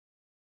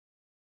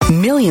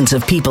Millions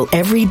of people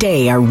every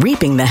day are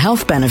reaping the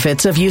health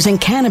benefits of using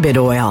cannabis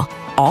oil,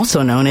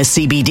 also known as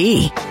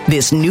CBD.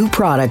 This new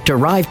product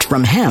derived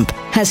from hemp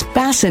has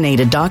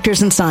fascinated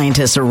doctors and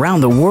scientists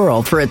around the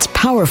world for its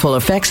powerful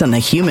effects on the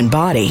human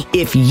body.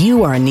 If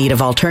you are in need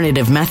of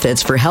alternative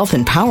methods for health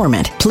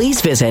empowerment, please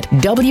visit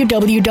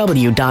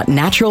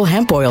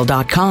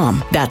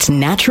www.naturalhempoil.com. That's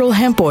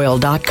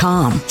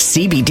naturalhempoil.com.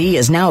 CBD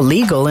is now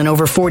legal in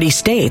over 40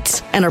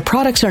 states, and our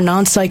products are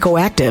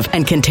non-psychoactive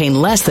and contain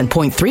less than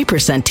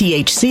 0.3%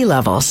 THC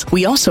levels.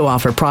 We also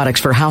offer products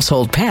for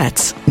household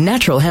pets.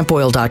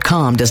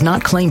 Naturalhempoil.com does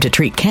not claim to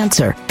treat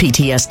cancer,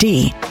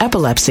 PTSD,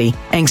 epilepsy,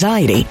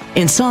 anxiety,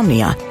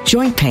 insomnia,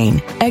 joint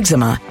pain,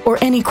 eczema, or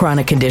any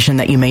chronic condition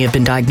that you may have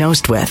been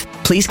diagnosed with.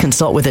 Please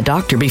consult with a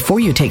doctor before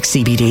you take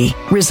CBD.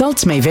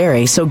 Results may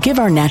vary, so give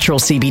our natural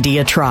CBD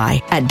a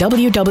try at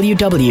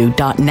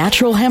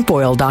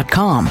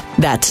www.naturalhempoil.com.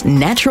 That's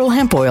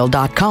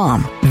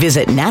naturalhempoil.com.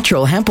 Visit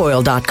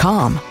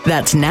naturalhempoil.com.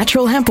 That's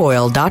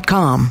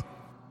naturalhempoil.com.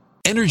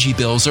 Energy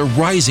bills are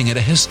rising at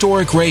a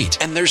historic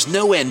rate, and there's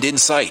no end in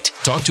sight.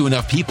 Talk to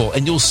enough people,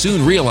 and you'll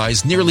soon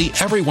realize nearly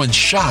everyone's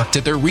shocked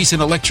at their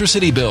recent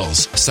electricity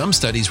bills. Some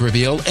studies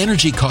reveal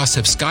energy costs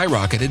have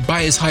skyrocketed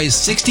by as high as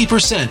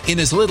 60% in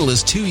as little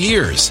as 2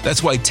 years.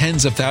 That's why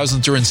tens of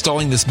thousands are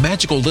installing this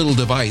magical little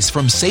device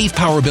from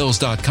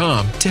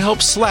SavePowerBills.com to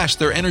help slash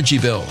their energy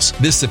bills.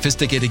 This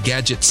sophisticated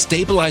gadget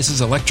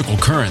stabilizes electrical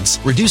currents,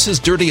 reduces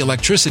dirty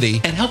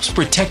electricity, and helps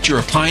protect your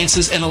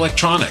appliances and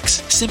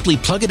electronics. Simply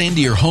plug it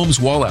into your home's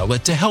wall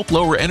outlet to help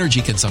lower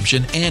energy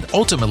consumption and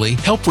ultimately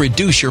help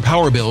reduce your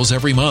power bills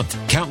every month.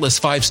 Countless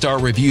 5-star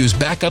reviews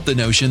back up the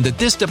notion that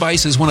this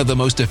device is one of the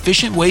most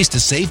efficient ways to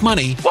save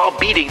money while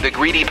beating the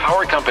greedy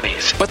power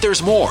companies. But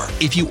there's more.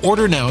 If you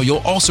order now, you'll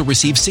also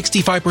receive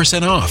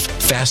 65% off,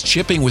 fast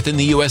shipping within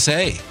the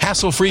USA,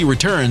 hassle-free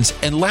returns,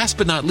 and last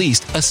but not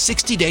least, a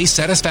 60-day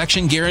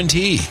satisfaction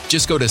guarantee.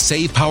 Just go to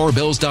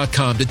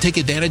SavePowerBills.com to take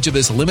advantage of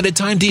this limited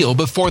time deal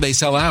before they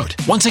sell out.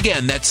 Once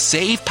again, that's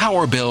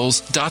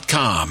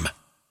SavePowerBills.com.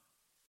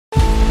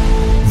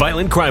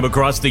 Violent crime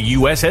across the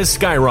U.S. has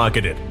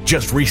skyrocketed.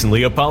 Just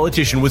recently, a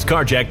politician was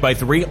carjacked by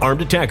 3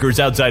 armed attackers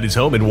outside his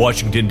home in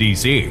Washington,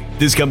 D.C.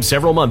 This comes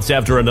several months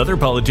after another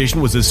politician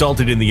was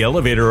assaulted in the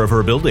elevator of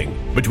her building.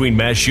 Between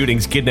mass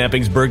shootings,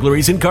 kidnappings,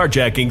 burglaries, and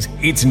carjackings,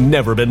 it's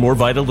never been more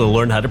vital to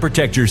learn how to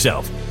protect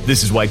yourself.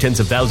 This is why tens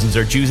of thousands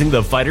are choosing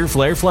the Fighter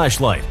Flare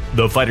flashlight.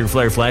 The Fighter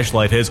Flare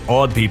flashlight has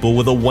awed people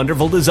with a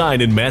wonderful design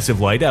and massive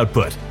light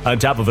output. On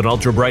top of an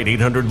ultra-bright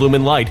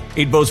 800-lumen light,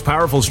 it boasts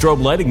powerful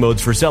strobe lighting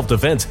modes for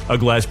self-defense, a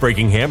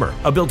glass-breaking hammer,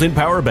 a built-in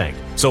power bank,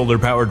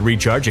 solar-powered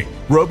recharging,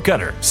 rope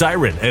cutter,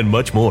 siren, and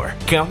much more.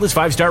 Countless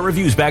 5-star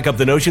reviews back up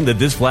the notion that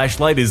this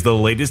flashlight is the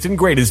latest and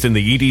greatest in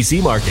the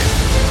EDC market.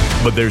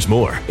 But there's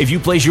more. If you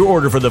place your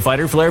order for the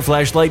Fighter Flare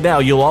flashlight now,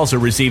 you'll also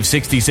receive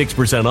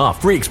 66% off,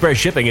 free express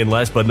shipping, and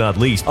last but not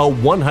least, a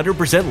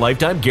 100%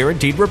 lifetime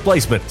guaranteed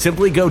replacement.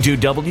 Simply go to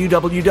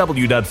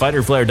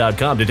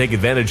www.fighterflare.com to take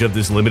advantage of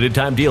this limited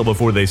time deal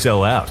before they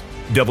sell out.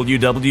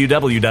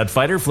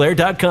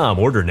 www.fighterflare.com.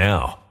 Order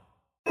now.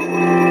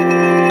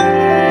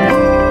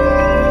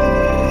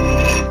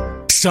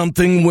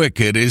 Something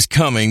wicked is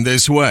coming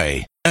this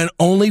way, and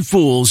only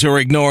fools are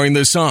ignoring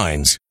the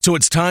signs. So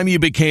it's time you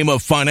became a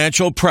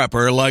financial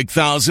prepper like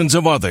thousands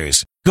of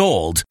others.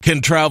 Gold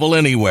can travel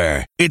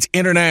anywhere. It's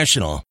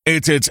international.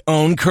 It's its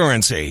own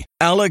currency.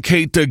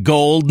 Allocate to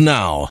gold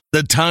now,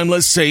 the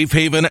timeless safe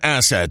haven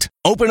asset.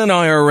 Open an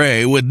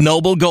IRA with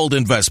Noble Gold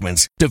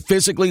Investments to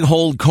physically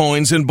hold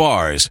coins and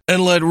bars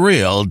and let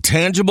real,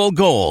 tangible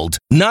gold,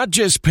 not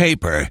just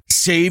paper,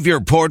 save your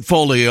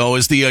portfolio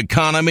as the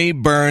economy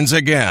burns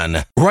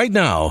again. Right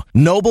now,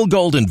 Noble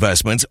Gold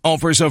Investments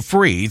offers a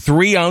free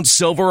 3-ounce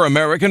silver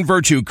American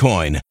Virtue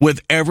coin with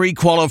every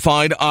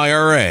qualified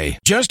IRA.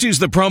 Just use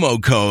the promo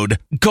code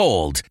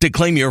GOLD to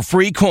claim your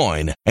free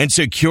coin and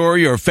secure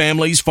your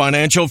family's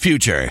financial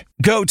future.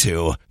 Go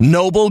to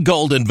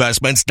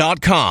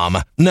noblegoldinvestments.com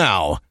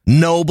now.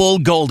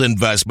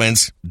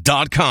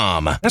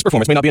 noblegoldinvestments.com. Past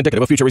performance may not be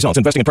indicative of future results.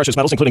 Investing in precious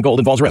metals, including gold,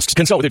 involves risks.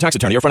 Consult with your tax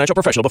attorney or financial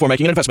professional before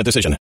making an investment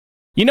decision.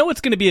 You know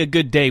it's going to be a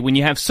good day when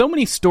you have so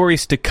many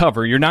stories to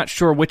cover, you're not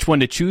sure which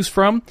one to choose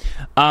from,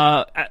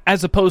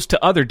 as opposed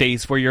to other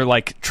days where you're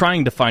like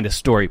trying to find a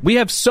story. We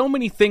have so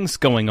many things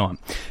going on.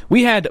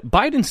 We had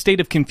Biden's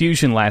State of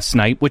Confusion last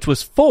night, which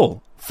was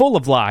full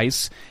of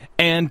lies.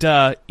 And,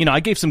 I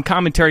gave some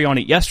commentary on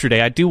it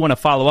yesterday. I do want to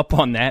follow up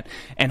on that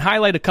and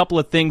highlight a couple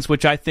of things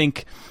which I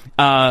think,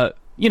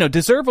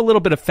 deserve a little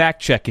bit of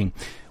fact-checking.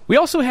 We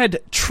also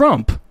had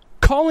Trump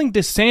calling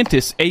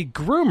Desantis a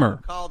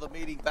groomer. Call the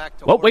meeting back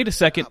to order. Wait a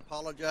second. I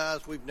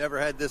apologize. We've never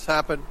had this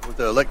happen with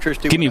the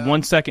electricity. Give me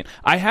 1 second.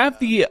 I have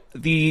the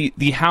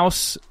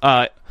House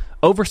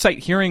oversight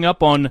hearing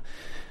up on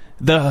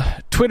the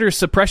Twitter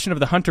suppression of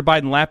the Hunter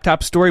Biden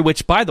laptop story,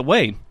 which, by the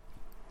way,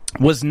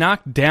 was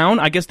knocked down.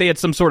 I guess they had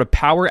some sort of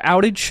power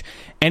outage,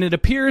 and it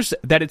appears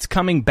that it's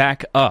coming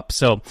back up.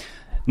 So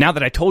now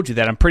that I told you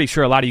that, I'm pretty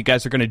sure a lot of you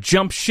guys are going to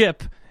jump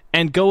ship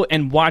and go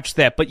and watch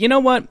that. But you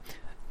know what?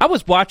 I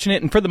was watching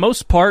it, and for the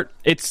most part,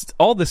 it's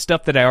all the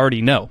stuff that I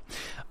already know.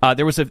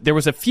 There was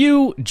a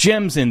few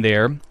gems in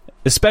there,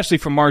 especially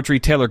from Marjorie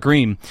Taylor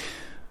Greene,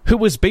 who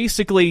was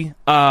basically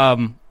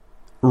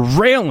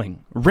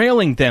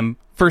railing them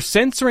for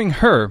censoring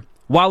her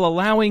while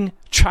allowing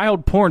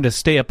child porn to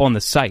stay up on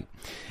the site.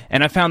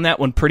 And I found that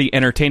one pretty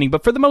entertaining.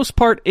 But for the most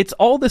part, it's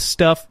all the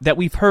stuff that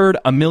we've heard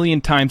a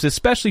million times,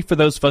 especially for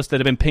those of us that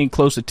have been paying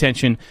close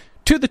attention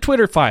to the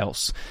Twitter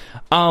files.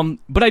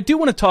 But I do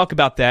want to talk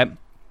about that.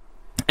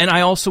 And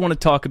I also want to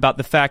talk about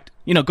the fact,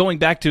 going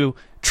back to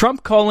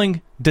Trump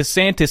calling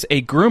Desantis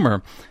a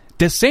groomer.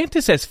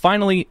 DeSantis has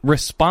finally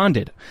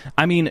responded.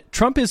 I mean,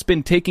 Trump has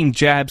been taking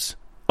jabs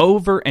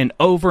over and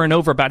over and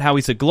over about how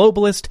he's a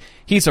globalist,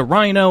 he's a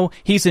rhino,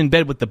 he's in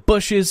bed with the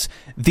Bushes,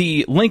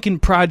 the Lincoln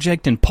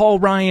Project, and Paul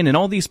Ryan, and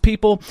all these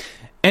people.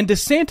 And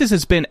DeSantis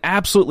has been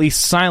absolutely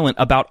silent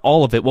about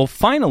all of it. Well,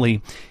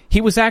 finally,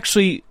 he was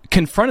actually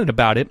confronted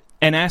about it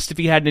and asked if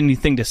he had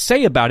anything to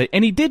say about it,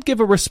 and he did give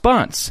a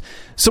response.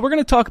 So we're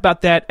going to talk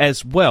about that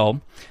as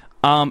well.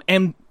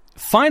 And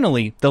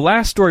finally, the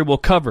last story we'll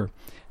cover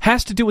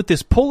has to do with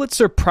this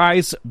Pulitzer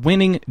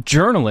Prize-winning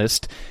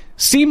journalist,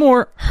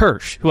 Seymour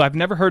Hersh, who I've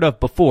never heard of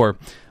before,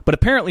 but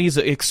apparently he's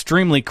an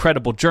extremely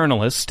credible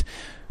journalist,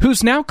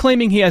 who's now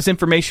claiming he has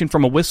information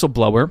from a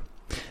whistleblower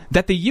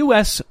that the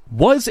U.S.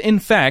 was, in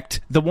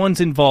fact, the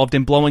ones involved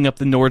in blowing up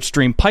the Nord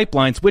Stream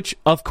pipelines, which,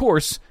 of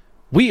course,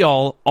 we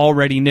all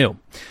already knew.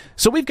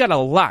 So we've got a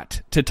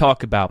lot to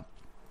talk about.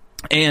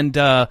 And,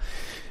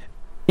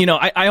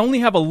 I only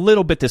have a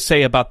little bit to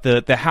say about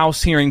the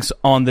House hearings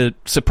on the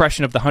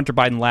suppression of the Hunter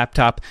Biden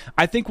laptop.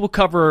 I think we'll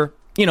cover,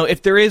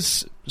 if there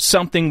is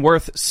something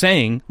worth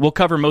saying, we'll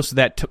cover most of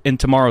that in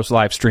tomorrow's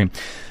live stream.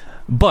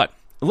 But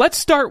let's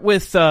start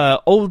with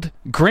old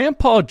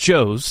Grandpa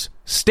Joe's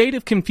state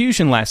of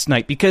confusion last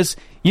night, because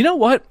you know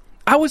what?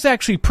 I was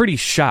actually pretty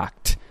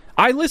shocked.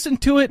 I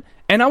listened to it,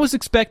 and I was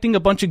expecting a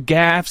bunch of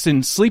gaffes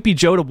and Sleepy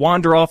Joe to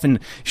wander off and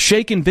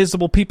shake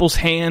invisible people's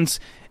hands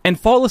and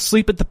fall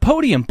asleep at the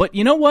podium. But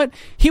you know what?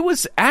 He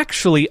was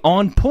actually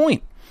on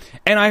point.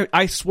 And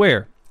I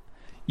swear,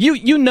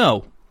 you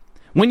know,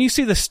 when you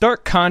see the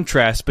stark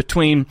contrast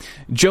between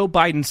Joe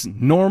Biden's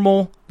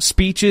normal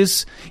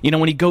speeches,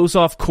 when he goes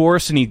off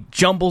course and he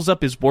jumbles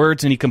up his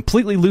words and he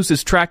completely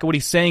loses track of what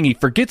he's saying, he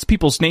forgets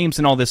people's names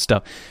and all this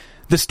stuff.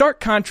 The stark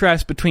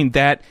contrast between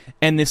that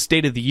and this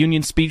State of the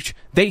Union speech,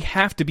 they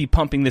have to be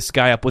pumping this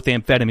guy up with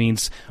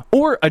amphetamines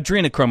or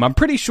adrenochrome. I'm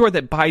pretty sure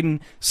that Biden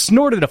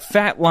snorted a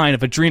fat line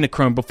of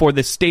adrenochrome before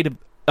this State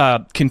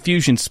of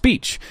Confusion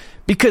speech,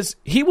 because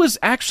he was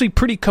actually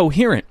pretty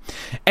coherent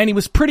and he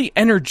was pretty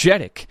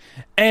energetic.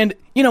 And,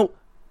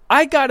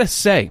 I gotta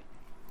say,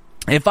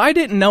 if I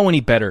didn't know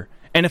any better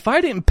and if I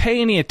didn't pay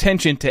any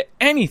attention to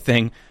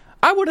anything,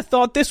 I would have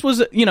thought this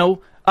was,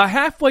 a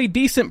halfway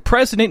decent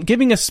president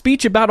giving a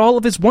speech about all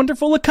of his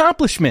wonderful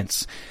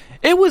accomplishments.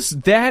 It was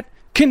that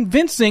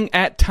convincing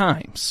at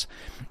times.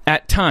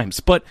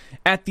 But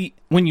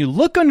when you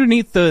look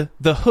underneath the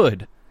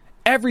hood,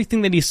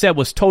 everything that he said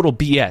was total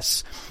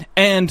BS.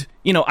 And,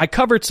 I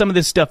covered some of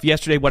this stuff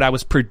yesterday, what I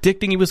was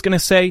predicting he was going to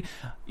say.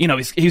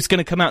 He's going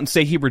to come out and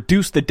say he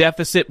reduced the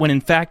deficit when,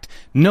 in fact,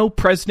 no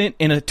president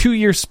in a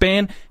 2-year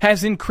span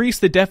has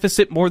increased the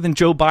deficit more than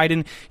Joe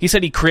Biden. He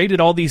said he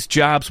created all these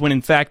jobs when,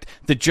 in fact,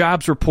 the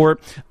jobs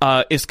report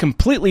is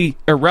completely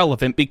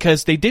irrelevant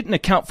because they didn't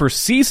account for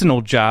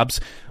seasonal jobs.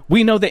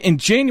 We know that in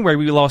January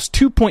we lost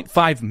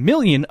 2.5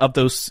 million of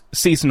those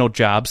seasonal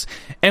jobs,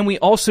 and we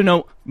also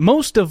know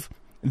most of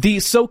the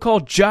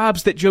so-called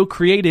jobs that Joe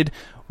created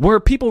were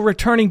people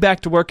returning back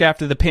to work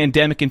after the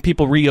pandemic and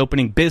people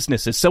reopening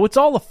businesses. So it's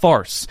all a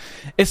farce,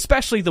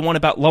 especially the one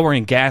about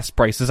lowering gas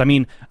prices. I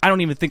mean, I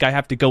don't even think I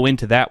have to go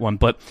into that one.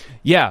 But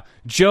yeah,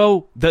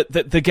 Joe,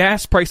 the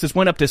gas prices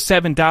went up to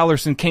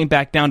 $7 and came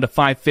back down to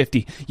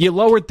 $5.50. You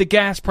lowered the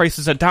gas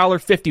prices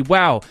 $1.50.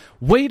 Wow,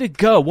 way to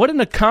go. What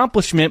an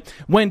accomplishment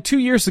when 2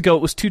 years ago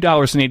it was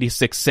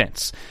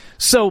 $2.86.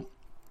 So,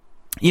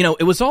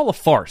 it was all a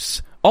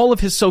farce. All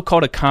of his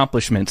so-called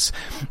accomplishments.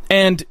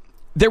 And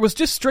there was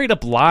just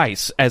straight-up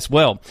lies as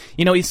well.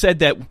 He said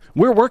that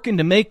we're working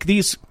to make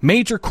these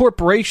major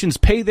corporations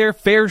pay their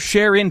fair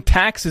share in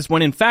taxes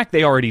when, in fact,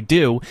 they already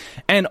do.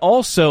 And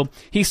also,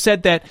 he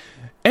said that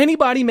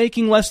anybody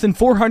making less than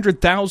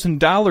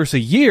 $400,000 a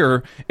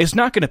year is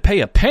not going to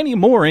pay a penny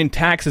more in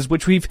taxes,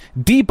 which we've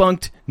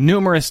debunked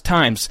numerous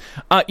times.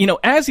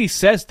 As he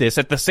says this,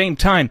 at the same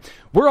time,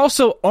 we're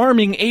also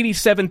arming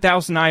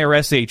 87,000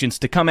 IRS agents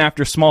to come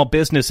after small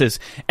businesses.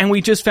 And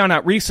we just found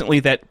out recently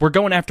that we're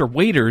going after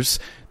waiters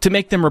to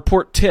make them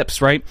report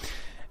tips, right?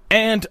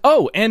 And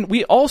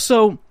we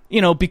also,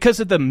 because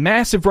of the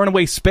massive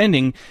runaway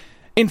spending,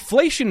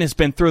 inflation has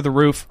been through the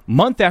roof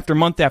month after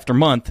month after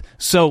month,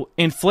 so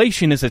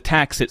inflation is a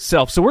tax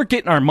itself. So we're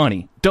getting our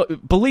money.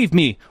 Believe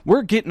me,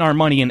 we're getting our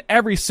money, and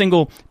every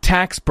single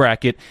tax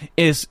bracket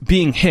is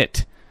being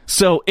hit.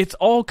 So it's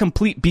all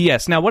complete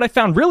BS. Now, what I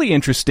found really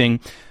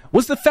interesting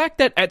was the fact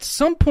that at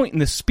some point in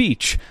the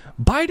speech,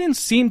 Biden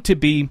seemed to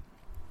be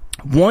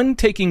One,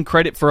 taking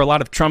credit for a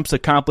lot of Trump's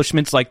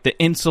accomplishments, like the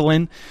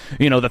insulin,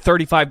 the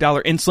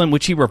 $35 insulin,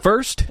 which he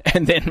reversed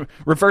and then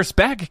reversed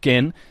back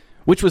again,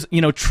 which was,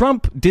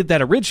 Trump did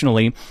that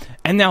originally,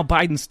 and now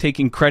Biden's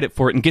taking credit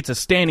for it and gets a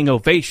standing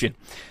ovation.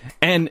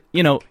 And,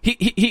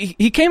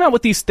 he came out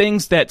with these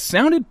things that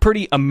sounded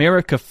pretty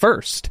America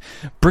first,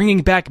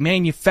 bringing back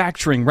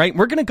manufacturing, right?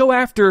 We're going to go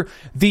after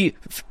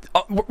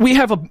we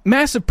have a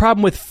massive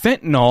problem with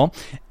fentanyl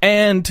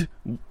and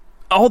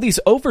all these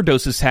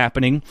overdoses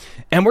happening,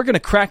 and we're going to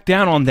crack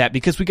down on that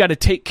because we got to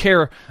take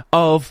care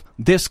of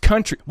this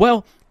country.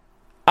 Well,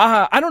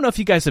 I don't know if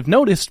you guys have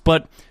noticed,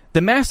 but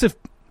the massive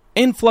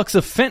influx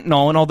of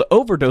fentanyl and all the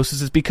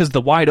overdoses is because of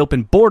the wide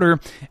open border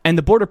and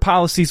the border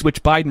policies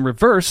which Biden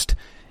reversed,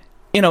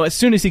 as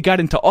soon as he got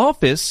into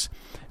office.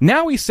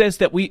 Now he says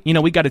that we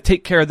got to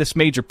take care of this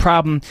major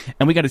problem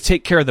and we got to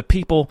take care of the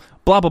people,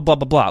 blah, blah, blah,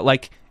 blah, blah.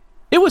 Like,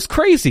 it was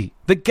crazy.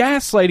 The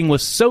gaslighting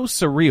was so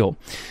surreal.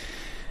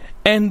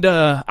 And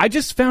I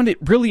just found it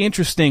really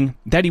interesting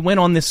that he went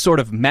on this sort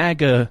of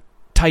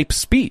MAGA-type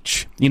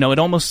speech. It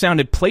almost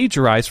sounded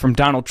plagiarized from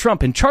Donald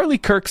Trump. And Charlie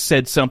Kirk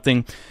said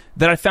something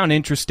that I found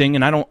interesting,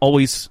 and I don't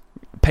always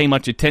pay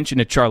much attention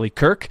to Charlie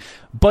Kirk,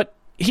 but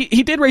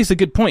he did raise a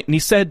good point. And he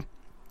said,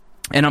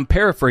 and I'm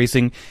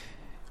paraphrasing,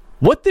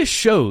 what this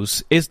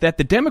shows is that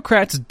the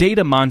Democrats'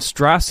 data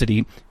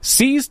monstrosity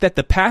sees that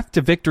the path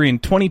to victory in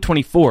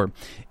 2024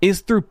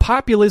 is through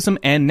populism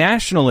and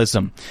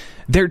nationalism.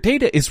 Their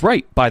data is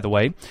right, by the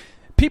way.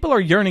 People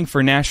are yearning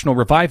for national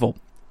revival.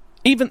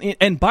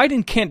 And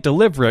Biden can't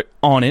deliver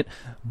on it,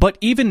 but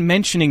even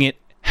mentioning it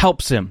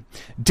helps him.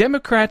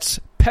 Democrats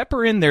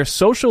pepper in their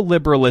social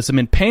liberalism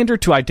and pander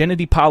to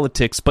identity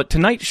politics, but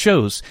tonight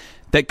shows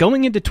that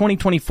going into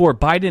 2024,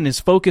 Biden is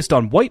focused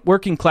on white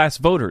working-class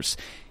voters.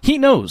 He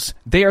knows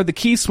they are the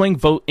key swing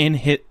vote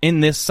in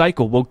this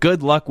cycle. Well,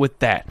 good luck with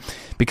that,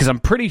 because I'm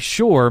pretty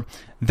sure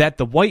that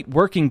the white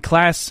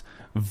working-class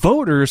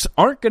voters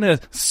aren't going to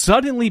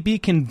suddenly be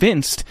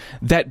convinced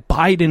that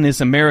Biden is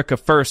America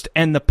first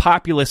and the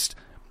populist,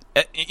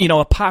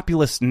 a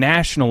populist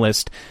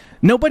nationalist.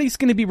 Nobody's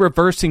going to be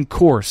reversing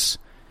course.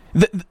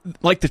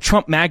 Like the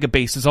Trump MAGA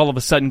base is all of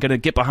a sudden going to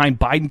get behind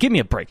Biden. Give me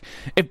a break.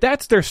 If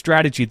that's their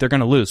strategy, they're going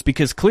to lose,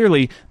 because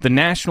clearly the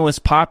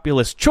nationalist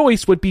populist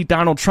choice would be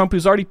Donald Trump,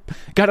 who's already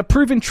got a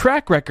proven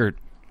track record.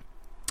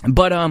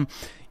 But, and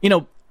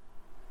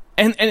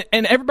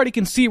everybody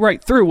can see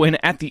right through when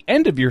at the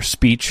end of your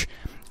speech,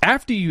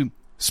 after you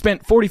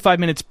spent 45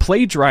 minutes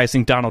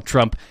plagiarizing Donald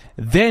Trump,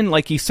 then,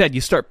 like he said,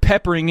 you start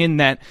peppering in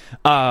that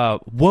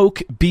woke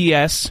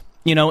BS,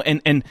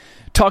 and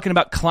talking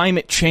about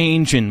climate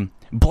change and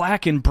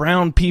black and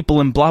brown people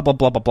and blah, blah,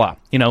 blah, blah, blah.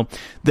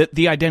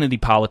 The identity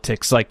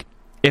politics. Like,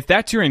 if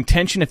that's your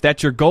intention, if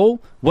that's your goal,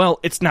 well,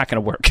 it's not going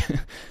to work.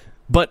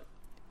 But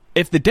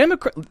if the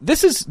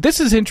this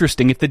is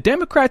interesting. If the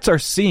Democrats are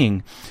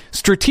seeing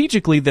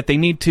strategically that they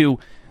need to,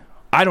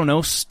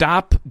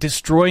 stop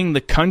destroying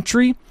the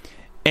country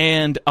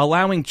and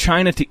allowing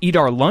China to eat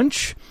our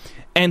lunch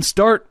and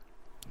start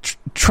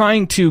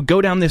trying to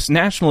go down this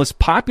nationalist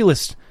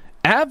populist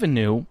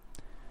avenue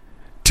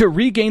to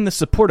regain the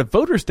support of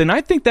voters, then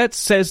I think that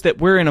says that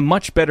we're in a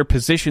much better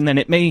position than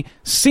it may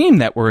seem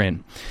that we're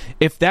in.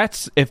 If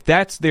that's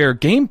their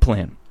game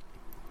plan.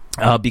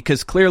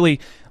 Because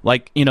clearly,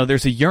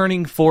 there's a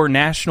yearning for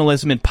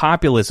nationalism and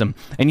populism,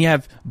 and you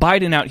have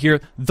Biden out here,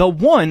 the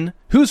one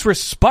who's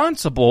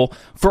responsible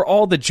for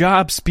all the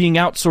jobs being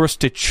outsourced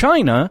to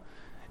China,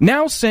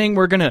 now saying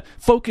we're going to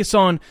focus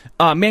on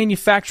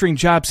manufacturing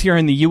jobs here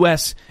in the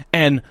U.S.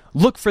 and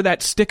look for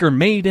that sticker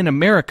made in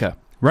America,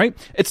 right?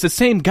 It's the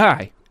same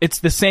guy.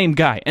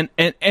 And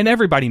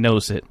everybody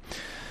knows it.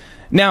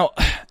 Now,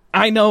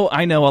 I know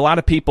a lot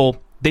of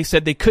people, they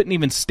said they couldn't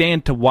even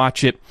stand to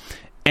watch it,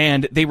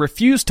 and they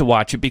refused to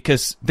watch it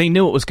because they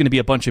knew it was going to be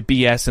a bunch of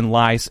BS and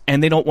lies,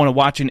 and they don't want to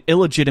watch an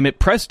illegitimate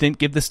president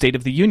give the State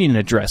of the Union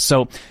address.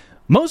 So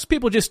most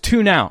people just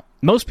tune out.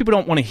 Most people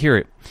don't want to hear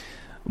it.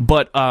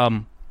 But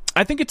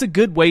I think it's a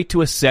good way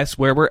to assess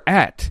where we're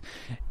at.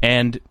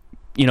 And,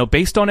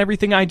 based on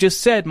everything I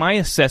just said, my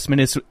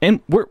assessment is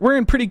we're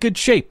in pretty good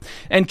shape.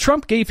 And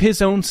Trump gave his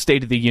own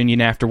State of the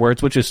Union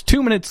afterwards, which is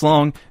 2 minutes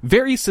long,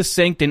 very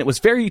succinct, and it was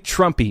very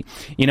Trumpy.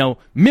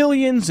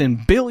 Millions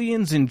and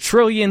billions and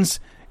trillions.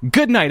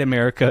 Good night,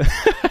 America.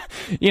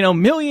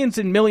 Millions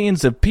and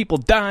millions of people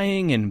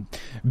dying and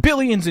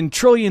billions and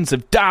trillions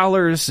of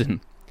dollars. And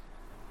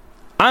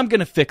I'm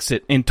going to fix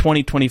it in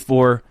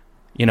 2024.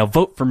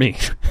 Vote for me.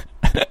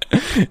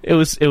 It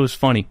was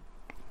funny.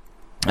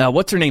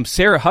 What's her name?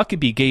 Sarah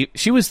Huckabee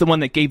she was the one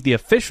that gave the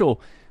official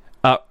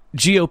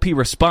GOP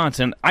response,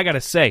 and I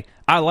gotta say,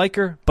 I like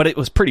her, but it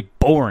was pretty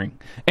boring,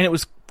 and it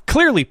was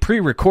clearly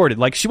pre-recorded.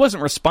 Like, she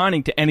wasn't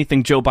responding to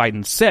anything Joe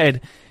Biden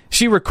said.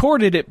 She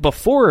recorded it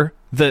before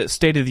the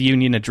State of the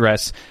Union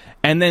address,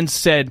 and then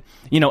said,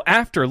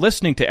 after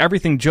listening to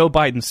everything Joe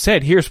Biden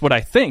said, here's what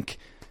I think,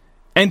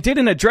 and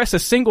didn't address a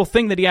single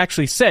thing that he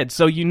actually said.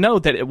 So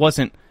that it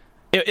wasn't.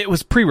 It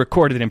was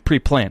pre-recorded and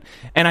pre-planned,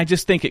 and I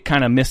just think it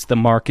kind of missed the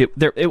mark.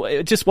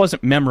 It just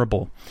wasn't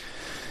memorable.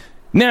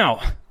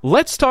 Now,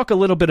 let's talk a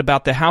little bit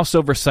about the House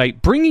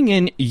oversight bringing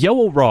in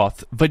Yoel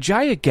Roth,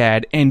 Vijaya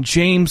Gad, and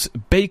James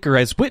Baker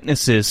as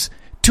witnesses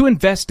to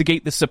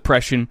investigate the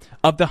suppression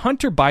of the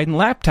Hunter Biden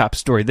laptop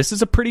story. This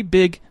is a pretty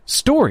big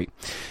story.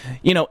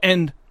 You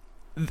can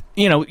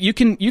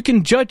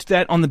judge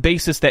that on the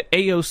basis that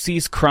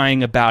AOC's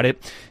crying about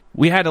it.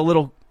 We had a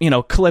little,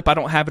 clip, I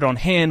don't have it on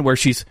hand, where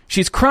she's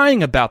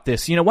crying about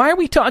this. Why are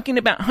we talking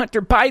about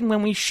Hunter Biden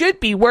when we should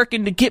be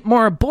working to get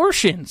more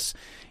abortions?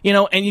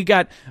 And you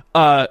got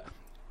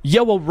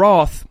Yoel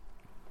Roth,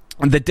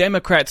 the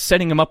Democrats,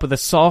 setting him up with a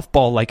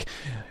softball, like,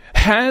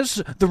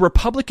 has the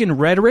Republican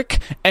rhetoric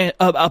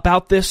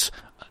about this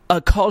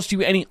caused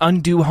you any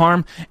undue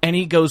harm? And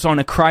he goes on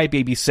a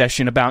crybaby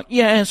session about,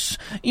 yes,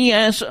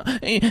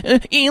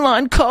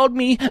 Elon called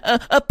me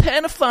a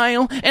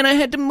pedophile, and I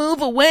had to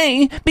move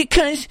away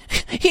because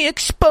he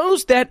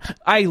exposed that.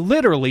 I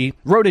literally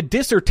wrote a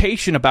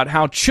dissertation about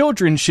how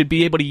children should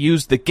be able to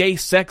use the gay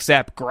sex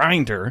app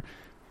Grindr,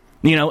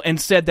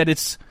 and said that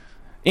it's,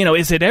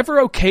 is it ever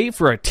okay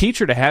for a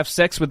teacher to have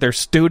sex with their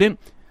student?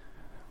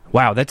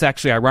 Wow, that's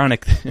actually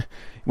ironic.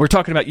 We're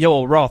talking about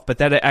Yoel Roth, but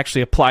that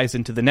actually applies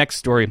into the next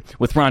story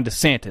with Ron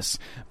DeSantis.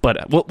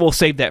 But we'll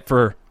save that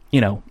for,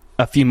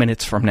 a few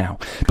minutes from now.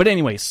 But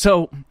anyway,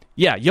 so,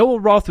 yeah,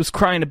 Yoel Roth was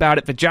crying about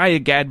it. Vijaya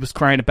Gad was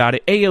crying about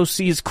it.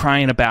 AOC is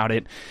crying about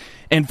it.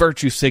 And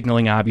virtue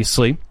signaling,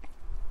 obviously.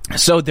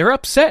 So they're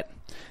upset.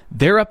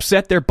 They're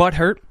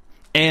butthurt.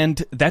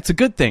 And that's a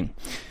good thing.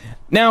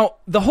 Now,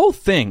 the whole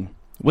thing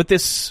with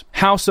this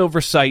House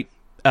oversight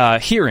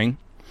hearing,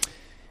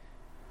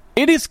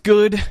 it is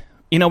good.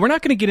 We're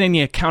not going to get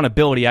any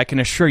accountability, I can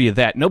assure you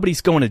that.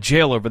 Nobody's going to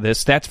jail over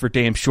this, that's for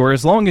damn sure,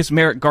 as long as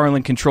Merrick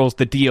Garland controls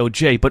the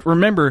DOJ. But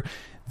remember,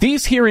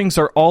 these hearings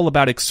are all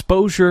about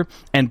exposure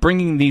and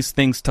bringing these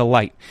things to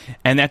light.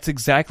 And that's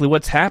exactly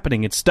what's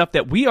happening. It's stuff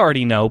that we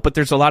already know, but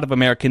there's a lot of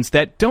Americans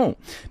that don't,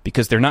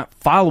 because they're not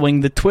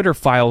following the Twitter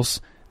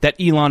files that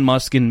Elon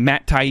Musk and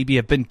Matt Taibbi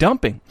have been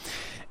dumping.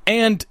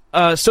 And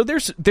so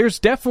there's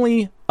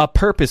definitely a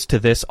purpose to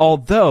this,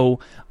 although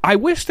I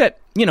wish that,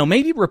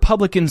 maybe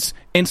Republicans,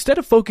 instead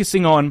of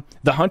focusing on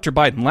the Hunter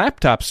Biden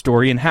laptop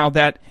story and how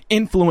that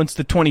influenced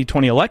the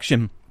 2020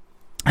 election,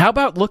 how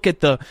about look at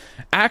the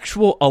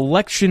actual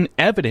election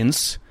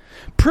evidence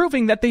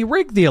proving that they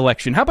rigged the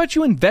election? How about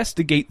you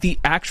investigate the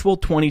actual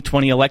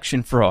 2020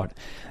 election fraud?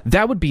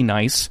 That would be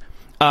nice.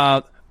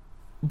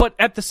 But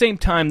at the same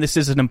time, this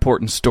is an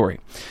important story.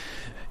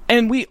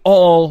 And we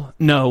all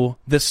know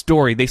the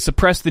story. They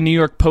suppressed the New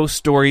York Post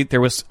story. There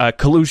was a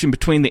collusion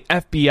between the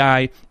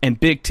FBI and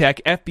big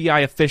tech,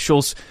 FBI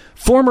officials,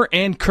 former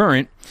and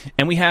current.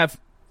 And we have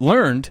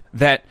learned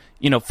that,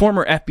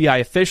 former FBI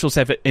officials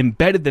have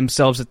embedded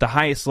themselves at the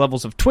highest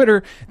levels of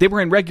Twitter. They were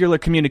in regular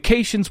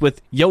communications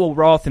with Yoel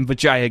Roth and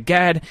Vijaya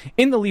Gad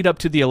in the lead up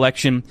to the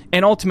election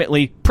and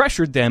ultimately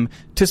pressured them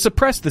to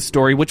suppress the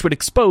story, which would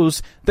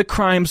expose the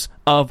crimes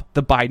of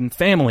the Biden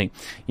family.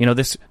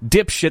 This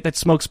dipshit that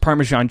smokes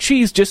Parmesan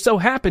cheese just so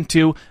happened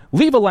to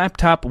leave a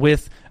laptop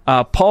with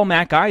Paul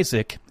Mac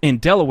Isaac in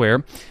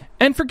Delaware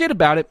and forget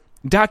about it,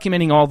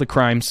 documenting all the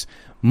crimes,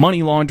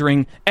 money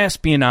laundering,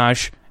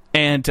 espionage,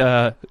 and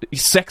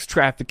sex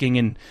trafficking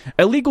and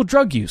illegal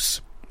drug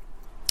use.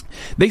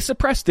 They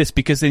suppressed this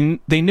because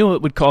they knew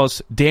it would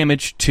cause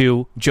damage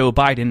to Joe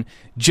Biden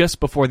just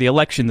before the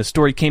election. The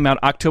story came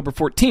out October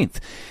 14th.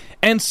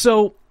 And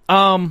so,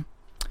 I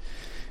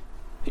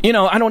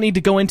don't need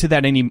to go into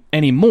that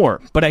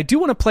anymore, but I do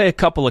want to play a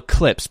couple of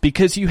clips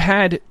because you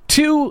had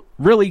two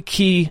really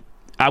key,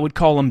 I would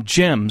call them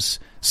gems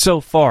so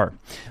far.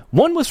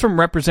 One was from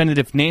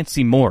Representative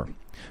Nancy Moore,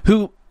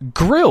 who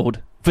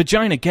grilled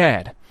Vijaya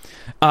Gad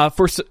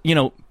for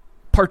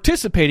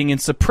participating in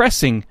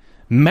suppressing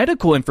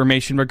medical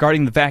information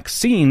regarding the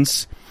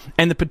vaccines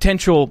and the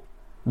potential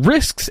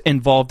risks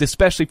involved,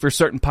 especially for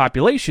certain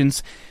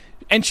populations.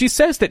 And she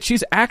says that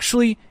she's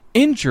actually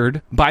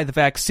injured by the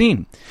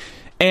vaccine.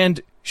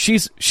 And she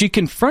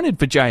confronted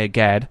Vijaya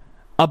Gad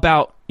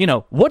about,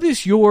 what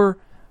is your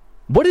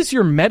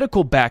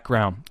medical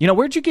background?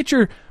 Where'd you get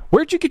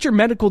your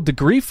medical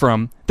degree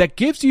from that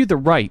gives you the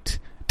right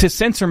to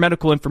censor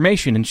medical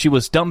information? And she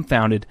was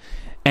dumbfounded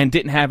and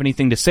didn't have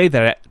anything to say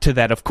to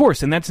that, of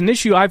course. And that's an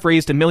issue I've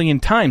raised a million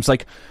times.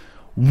 Like,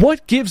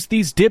 what gives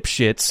these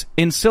dipshits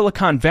in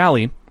Silicon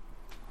Valley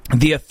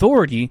the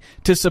authority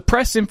to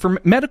suppress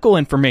medical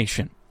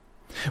information?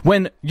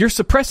 When you're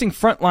suppressing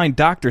frontline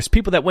doctors,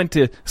 people that went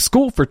to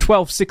school for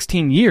 12,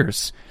 16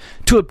 years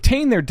to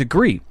obtain their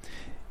degree,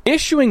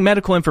 issuing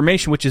medical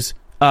information which is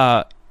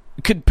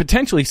could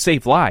potentially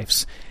save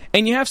lives.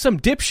 And you have some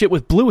dipshit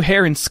with blue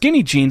hair and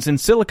skinny jeans in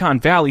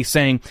Silicon Valley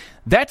saying,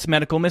 that's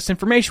medical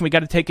misinformation, we got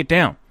to take it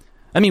down.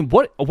 I mean,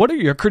 what are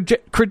your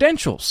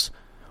credentials?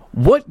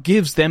 What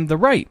gives them the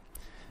right?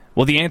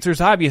 Well, the answer is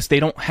obvious. They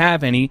don't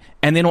have any,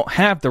 and they don't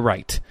have the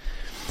right.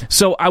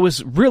 So I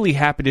was really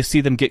happy to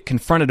see them get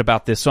confronted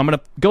about this. So I'm going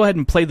to go ahead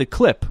and play the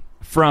clip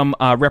from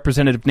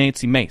Representative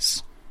Nancy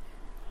Mace.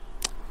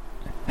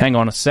 Hang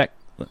on a sec.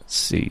 Let's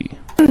see.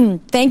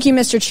 Thank you,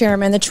 Mr.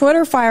 Chairman. The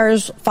Twitter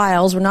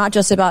files were not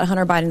just about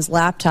Hunter Biden's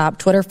laptop.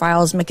 Twitter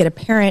files make it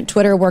apparent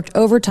Twitter worked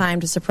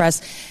overtime to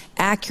suppress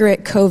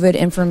accurate COVID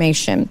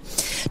information.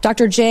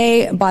 Dr.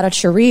 Jay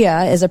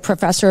Bhattacharya is a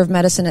professor of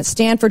medicine at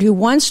Stanford who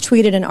once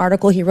tweeted an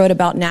article he wrote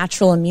about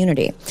natural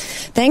immunity.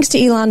 Thanks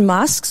to Elon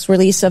Musk's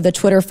release of the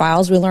Twitter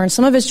files, we learned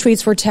some of his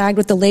tweets were tagged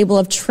with the label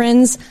of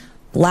Trends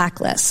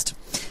Blacklist.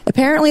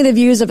 Apparently, the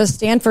views of a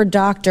Stanford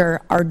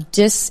doctor are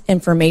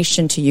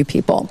disinformation to you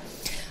people.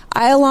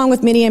 I, along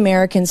with many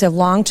Americans, have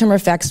long-term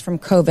effects from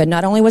COVID.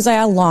 Not only was I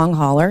a long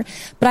hauler,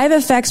 but I have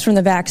effects from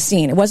the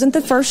vaccine. It wasn't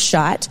the first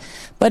shot,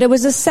 but it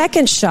was the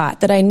second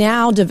shot that I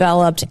now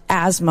developed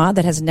asthma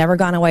that has never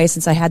gone away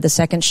since I had the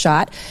second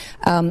shot.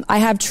 I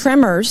have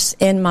tremors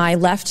in my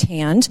left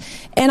hand,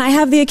 and I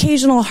have the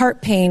occasional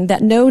heart pain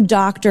that no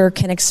doctor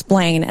can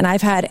explain, and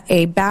I've had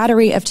a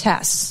battery of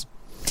tests.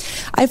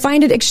 I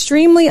find it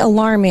extremely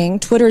alarming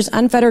Twitter's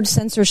unfettered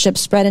censorship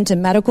spread into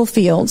medical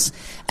fields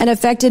and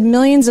affected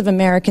millions of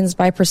Americans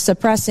by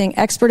suppressing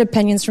expert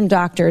opinions from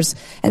doctors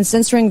and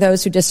censoring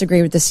those who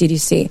disagree with the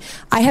CDC.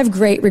 I have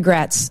great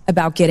regrets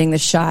about getting the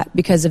shot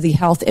because of the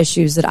health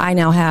issues that I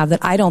now have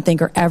that I don't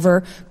think are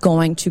ever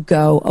going to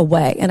go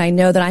away. And I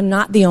know that I'm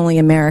not the only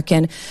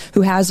American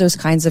who has those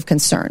kinds of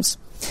concerns.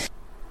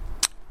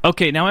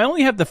 Okay, now I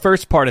only have the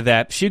first part of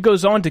that. She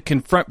goes on to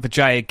confront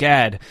Vijaya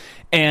Gad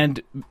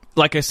and,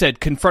 like I said,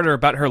 confront her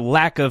about her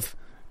lack of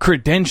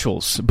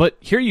credentials. But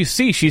here you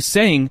see she's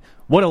saying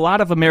what a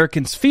lot of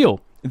Americans feel,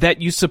 that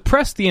you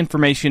suppress the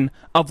information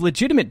of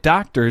legitimate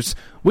doctors,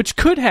 which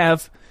could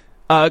have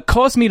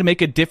caused me to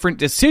make a different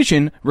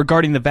decision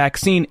regarding the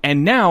vaccine,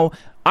 and now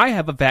I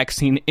have a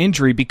vaccine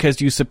injury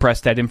because you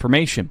suppressed that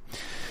information.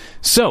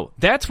 So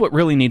that's what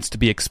really needs to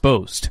be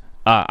exposed.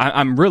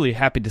 I'm really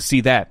happy to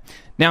see that.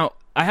 Now,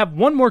 I have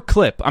one more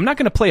clip. I'm not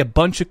going to play a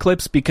bunch of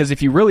clips because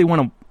if you really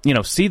want to,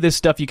 see this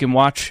stuff, you can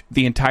watch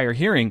the entire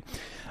hearing.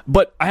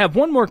 But I have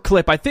one more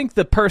clip. I think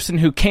the person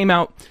who came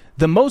out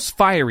the most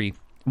fiery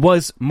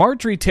was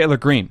Marjorie Taylor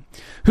Greene,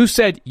 who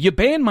said, "You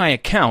banned my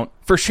account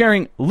for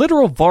sharing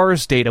literal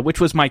VARS data, which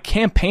was my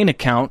campaign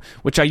account,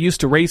 which I used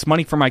to raise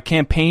money for my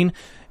campaign,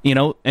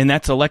 and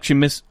that's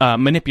election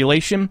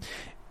manipulation.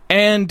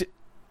 And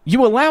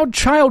you allowed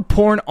child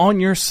porn on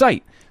your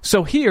site.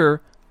 So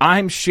here,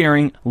 I'm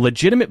sharing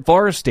legitimate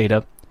VARS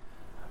data,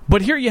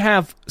 but here you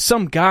have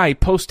some guy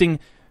posting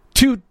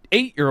 2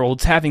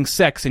 8-year-olds having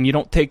sex and you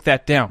don't take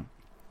that down."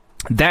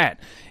 That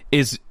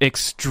is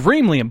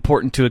extremely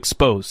important to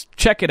expose.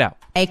 Check it out.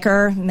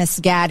 Baker, Miss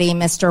Gaddy,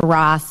 Mr.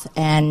 Roth,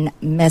 and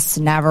Miss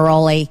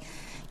Navaroli,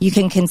 you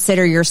can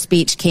consider your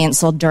speech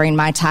canceled during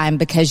my time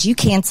because you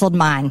canceled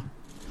mine.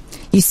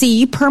 You see,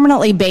 you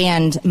permanently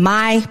banned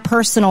my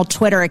personal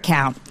Twitter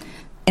account,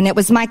 and it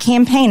was my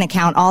campaign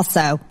account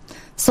also.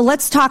 So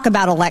let's talk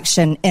about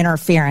election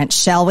interference,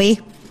 shall we?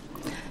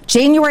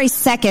 January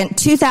 2nd,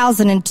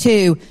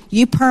 2002,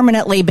 you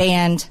permanently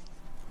banned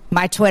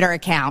my Twitter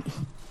account.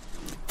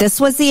 This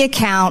was the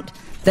account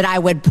that I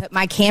would put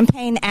my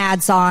campaign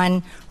ads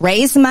on,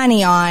 raise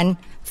money on,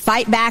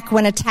 fight back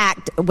when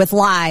attacked with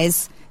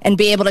lies, and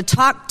be able to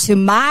talk to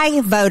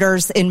my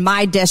voters in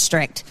my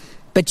district.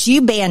 But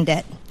you banned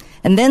it.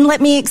 And then let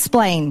me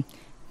explain.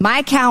 My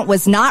account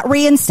was not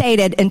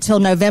reinstated until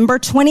November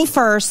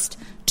 21st,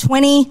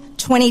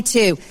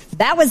 2022.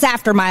 That was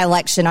after my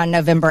election on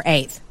November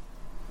 8th.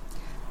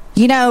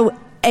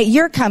 At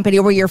your company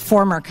or your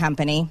former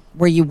company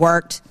where you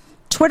worked,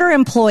 Twitter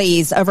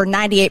employees, over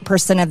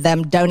 98% of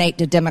them donate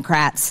to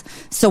Democrats.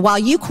 So while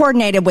you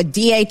coordinated with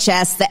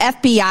DHS, the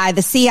FBI,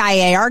 the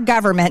CIA, our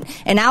government,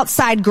 and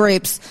outside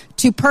groups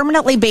to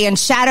permanently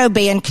shadow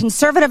ban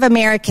conservative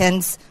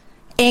Americans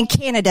and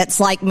candidates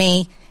like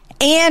me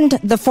and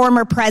the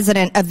former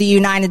president of the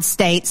United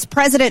States,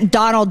 President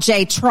Donald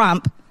J.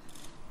 Trump,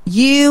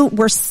 you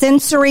were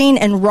censoring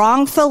and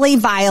wrongfully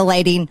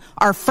violating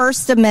our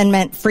First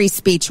Amendment free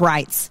speech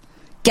rights.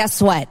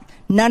 Guess what?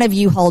 None of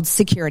you hold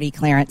security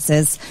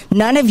clearances.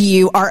 None of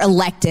you are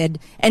elected,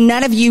 and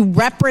none of you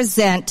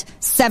represent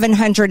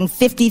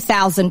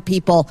 750,000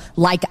 people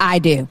like I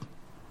do.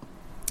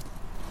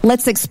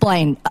 Let's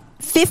explain.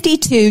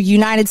 52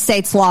 United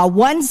States Law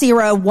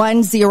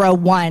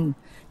 10101.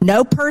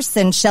 No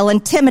person shall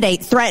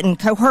intimidate, threaten,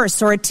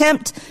 coerce, or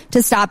attempt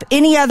to stop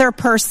any other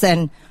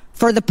person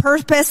for the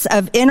purpose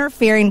of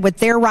interfering with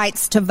their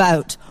rights to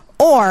vote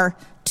or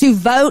to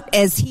vote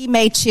as he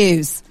may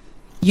choose.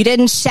 You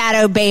didn't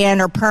shadow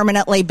ban or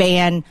permanently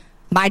ban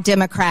my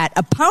Democrat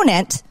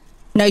opponent.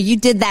 No, you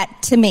did that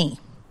to me.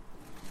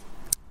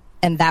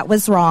 And that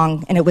was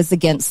wrong, and it was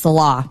against the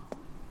law.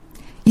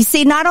 You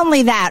see, not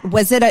only that,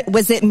 was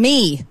it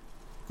me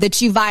that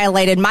you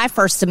violated my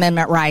First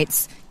Amendment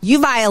rights? You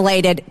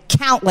violated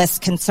countless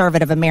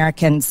conservative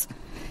Americans.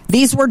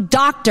 These were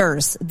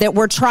doctors that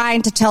were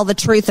trying to tell the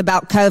truth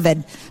about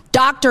COVID.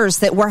 Doctors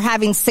that were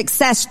having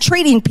success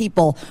treating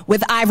people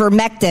with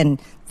ivermectin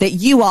that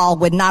you all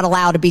would not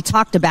allow to be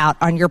talked about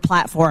on your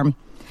platform.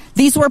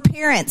 These were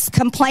parents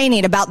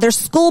complaining about their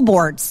school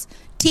boards,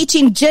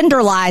 teaching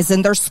gender lies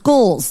in their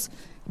schools.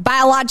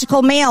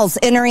 biological males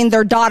entering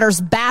their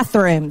daughters'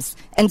 bathrooms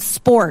and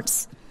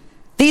sports.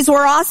 These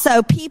were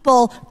also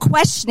people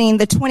questioning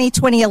the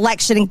 2020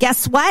 election. And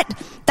guess what?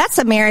 That's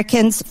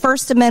Americans'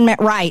 First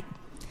Amendment right.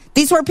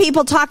 These were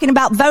people talking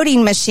about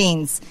voting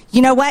machines.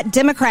 You know what?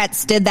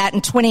 Democrats did that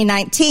in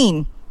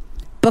 2019,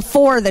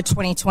 before the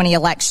 2020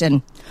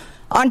 election.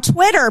 On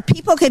Twitter,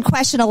 people could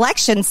question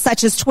elections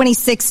such as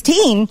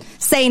 2016,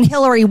 saying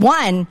Hillary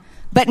won.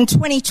 But in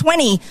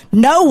 2020,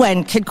 no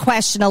one could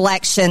question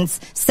elections,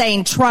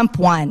 saying Trump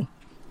won.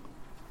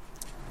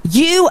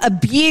 You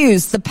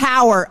abuse the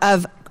power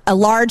of a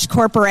large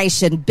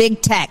corporation,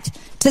 big tech,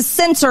 to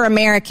censor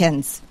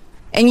Americans.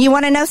 And you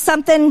want to know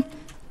something?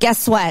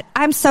 Guess what?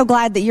 I'm so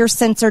glad that you're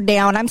censored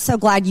down. I'm so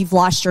glad you've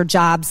lost your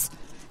jobs.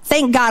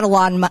 Thank God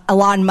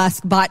Elon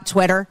Musk bought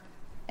Twitter.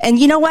 And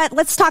you know what?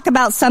 Let's talk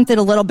about something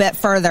a little bit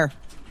further.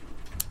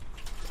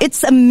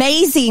 It's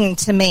amazing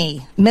to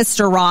me,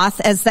 Mr.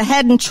 Roth, as the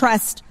head and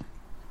trust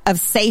of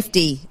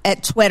safety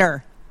at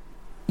Twitter,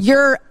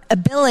 your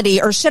ability,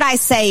 or should I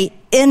say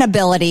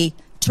inability,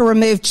 to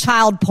remove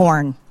child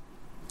porn.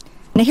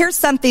 Now, here's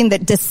something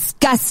that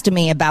disgusts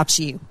me about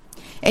you.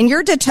 In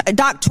your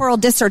doctoral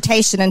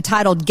dissertation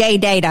entitled Gay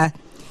Data,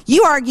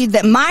 you argued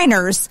that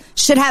minors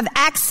should have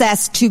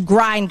access to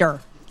Grindr,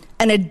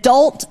 an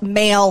adult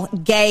male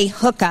gay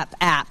hookup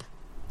app.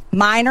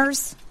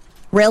 Minors?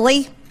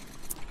 Really?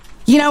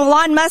 You know,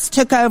 Elon Musk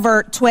took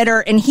over Twitter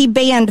and he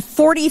banned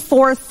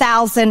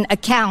 44,000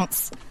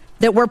 accounts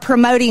that were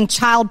promoting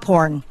child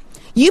porn.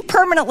 You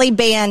permanently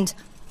banned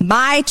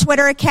my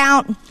Twitter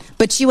account,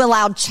 but you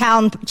allowed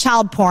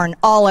child porn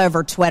all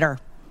over Twitter.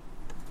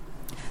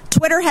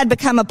 Twitter had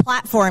become a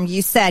platform,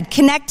 you said,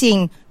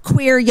 connecting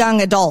queer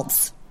young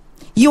adults.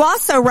 You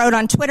also wrote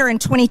on Twitter in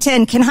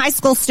 2010, can high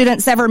school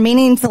students ever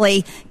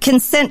meaningfully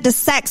consent to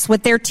sex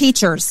with their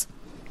teachers?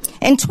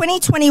 In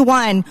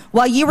 2021,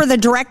 while you were the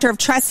director of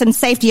trust and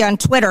safety on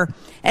Twitter,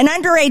 an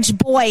underage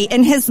boy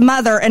and his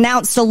mother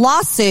announced a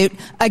lawsuit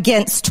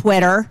against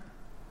Twitter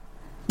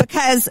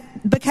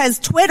because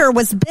Twitter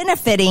was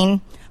benefiting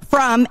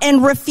from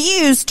and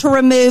refused to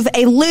remove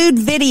a lewd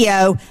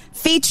video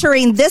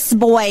featuring this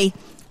boy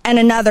and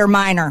another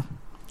minor.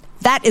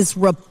 That is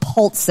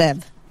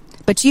repulsive.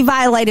 But you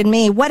violated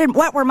me.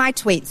 What were my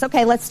tweets?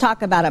 Okay, let's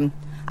talk about them.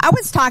 I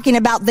was talking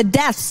about the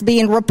deaths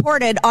being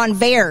reported on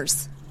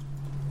VAERS.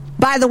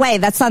 By the way,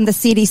 that's on the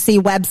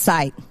CDC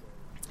website.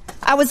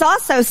 I was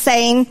also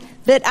saying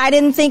that I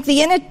didn't think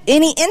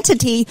any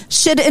entity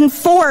should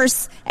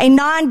enforce a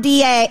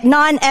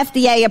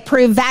non-FDA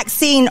approved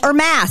vaccine or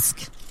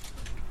mask.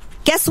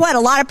 Guess what? A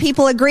lot of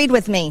people agreed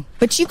with me,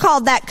 but you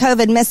called that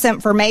COVID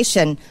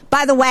misinformation.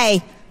 By the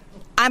way,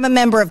 I'm a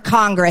member of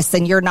Congress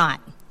and you're not.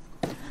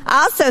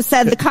 I also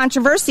said the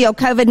controversial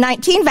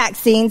COVID-19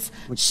 vaccines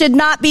should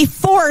not be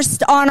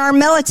forced on our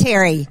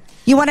military.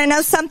 You want to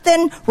know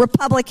something?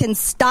 Republicans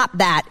stopped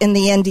that in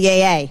the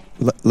NDAA.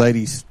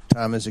 Ladies,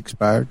 time has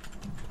expired.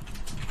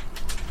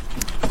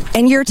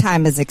 And your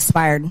time has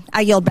expired.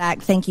 I yield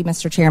back. Thank you,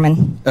 Mr.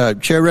 Chairman.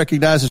 Chair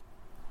recognizes.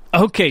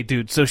 Okay,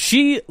 dude. So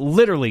she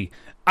literally,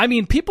 I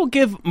mean, people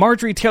give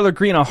Marjorie Taylor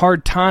Greene a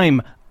hard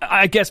time,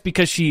 I guess,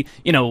 because she,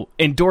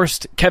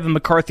 endorsed Kevin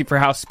McCarthy for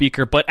House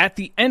Speaker. But at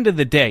the end of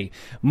the day,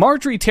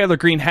 Marjorie Taylor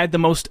Greene had the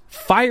most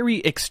fiery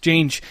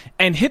exchange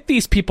and hit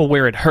these people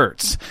where it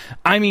hurts.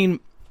 I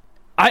mean,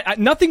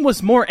 nothing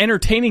was more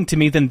entertaining to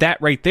me than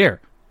that right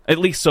there, at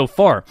least so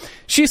far.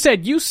 She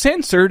said, you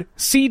censored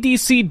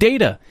CDC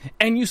data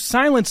and you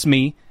silenced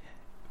me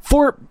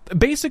for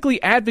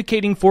basically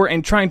advocating for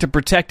and trying to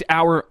protect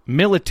our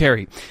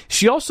military.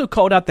 She also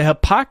called out the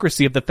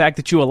hypocrisy of the fact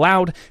that you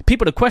allowed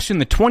people to question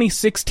the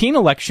 2016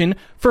 election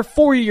for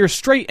 4 years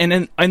straight,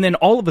 and then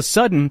all of a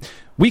sudden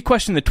we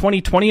question the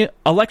 2020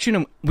 election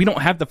and we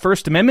don't have the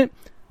First Amendment,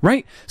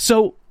 right?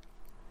 So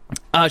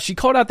she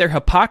called out their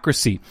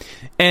hypocrisy,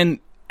 and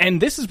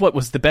this is what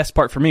was the best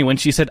part for me when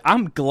she said,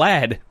 I'm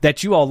glad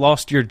that you all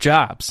lost your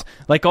jobs.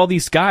 Like all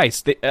these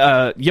guys,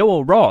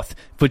 Yoel Roth,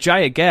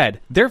 Vijaya Gad,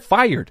 they're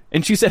fired.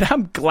 And she said,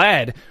 I'm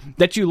glad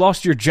that you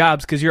lost your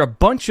jobs because you're a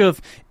bunch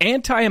of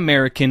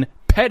anti-American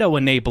pedo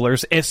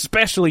enablers,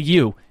 especially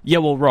you,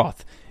 Yoel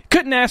Roth.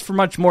 Couldn't ask for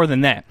much more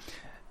than that.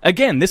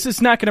 Again, this is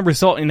not going to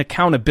result in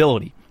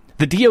accountability.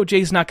 The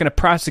DOJ is not going to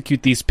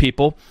prosecute these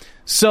people.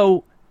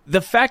 So the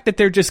fact that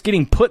they're just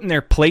getting put in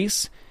their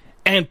place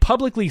and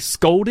publicly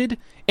scolded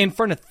in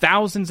front of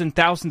thousands and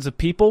thousands of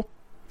people,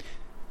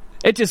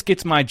 it just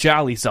gets my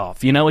jollies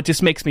off. It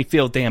just makes me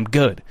feel damn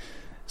good.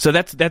 So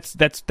that's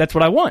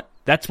what I want.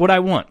 That's what I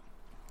want.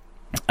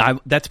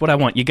 That's what I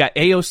want. You got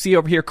AOC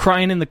over here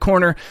crying in the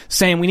corner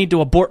saying we need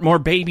to abort more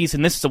babies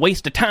and this is a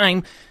waste of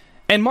time.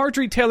 And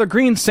Marjorie Taylor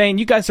Greene saying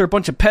you guys are a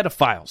bunch of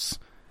pedophiles.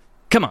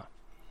 Come on.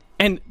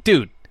 And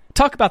dude,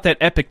 talk about that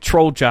epic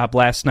troll job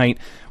last night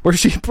where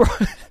she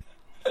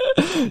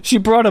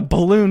brought a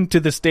balloon to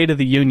the State of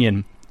the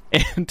Union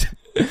and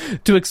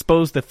to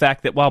expose the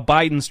fact that while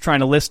Biden's trying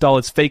to list all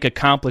his fake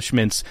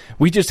accomplishments,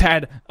 we just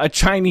had a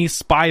Chinese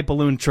spy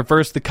balloon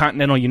traverse the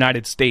continental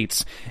United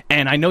States.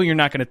 And I know you're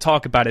not going to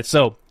talk about it,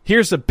 so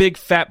here's a big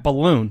fat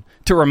balloon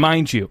to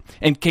remind you,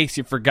 in case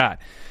you forgot.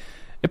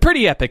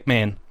 Pretty epic,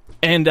 man.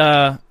 And,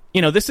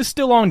 this is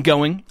still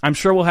ongoing. I'm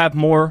sure we'll have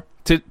more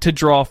to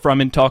draw from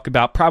and talk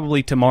about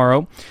probably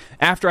tomorrow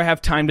after I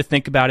have time to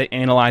think about it,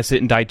 analyze it,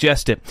 and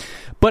digest it.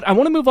 But I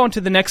want to move on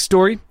to the next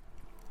story.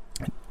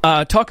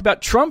 Talk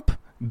about Trump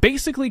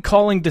basically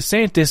calling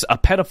Desantis a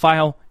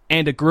pedophile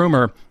and a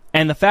groomer,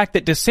 and the fact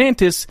that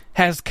Desantis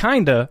has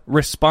kinda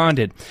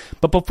responded.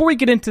 But before we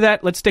get into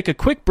that, let's take a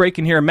quick break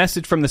and hear a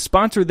message from the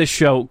sponsor of this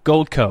show,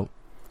 Goldco.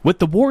 With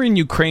the war in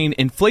Ukraine,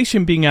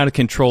 inflation being out of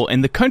control,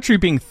 and the country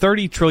being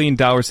 $30 trillion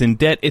in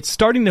debt, it's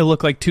starting to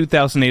look like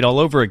 2008 all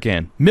over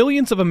again.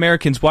 Millions of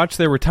Americans watch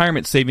their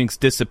retirement savings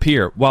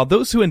disappear, while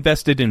those who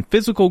invested in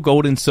physical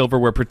gold and silver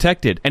were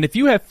protected. And if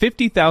you have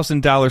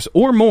 $50,000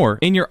 or more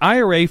in your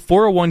IRA,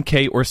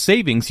 401k, or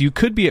savings, you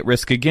could be at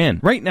risk again.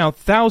 Right now,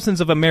 thousands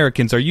of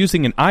Americans are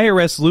using an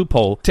IRS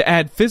loophole to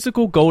add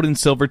physical gold and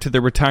silver to their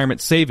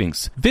retirement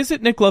savings.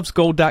 Visit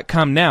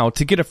nicklovesgold.com now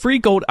to get a free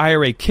gold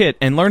IRA kit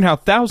and learn how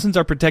thousands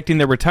are protecting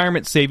their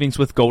retirement savings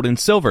with gold and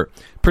silver.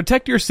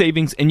 Protect your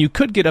savings, and you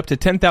could get up to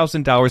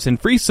 $10,000 in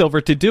free silver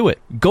to do it.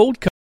 Gold.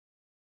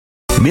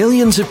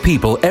 Millions of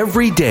people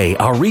every day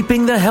are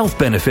reaping the health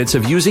benefits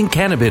of using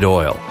cannabis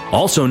oil,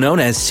 also known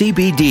as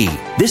CBD.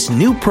 This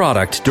new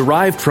product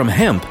derived from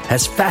hemp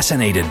has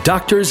fascinated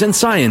doctors and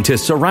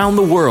scientists around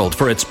the world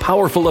for its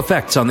powerful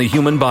effects on the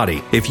human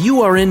body. If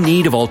you are in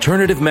need of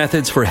alternative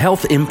methods for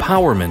health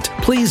empowerment,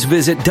 please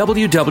visit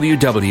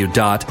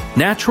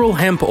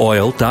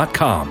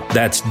www.naturalhempoil.com.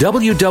 That's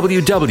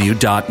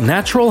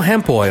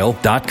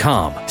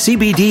www.naturalhempoil.com.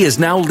 CBD is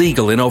now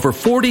legal in over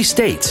 40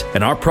 states,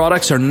 and our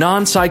products are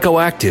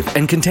non-psychoactive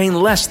and contain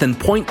less than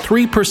 0.3%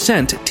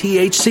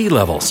 THC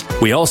levels.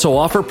 We also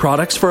offer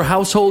products for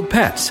household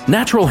pets.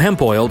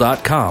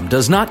 NaturalHempOil.com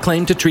does not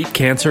claim to treat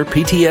cancer,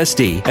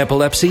 PTSD,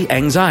 epilepsy,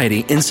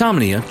 anxiety,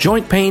 insomnia,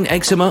 joint pain,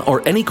 eczema,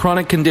 or any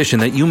chronic condition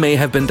that you may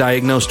have been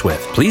diagnosed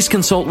with. Please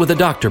consult with a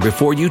doctor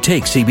before you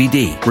take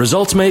CBD.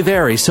 Results may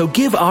vary, so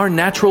give our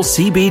natural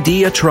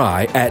CBD a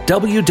try at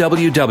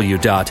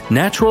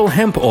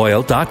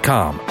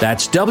www.naturalhempoil.com.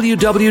 That's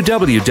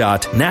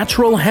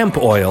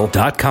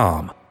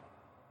www.naturalhempoil.com.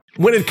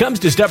 When it comes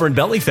to stubborn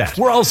belly fat,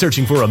 we're all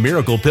searching for a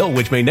miracle pill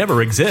which may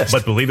never exist.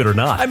 But believe it or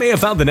not, I may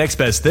have found the next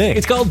best thing.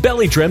 It's called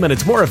Belly Trim, and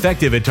it's more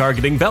effective at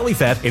targeting belly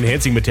fat,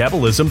 enhancing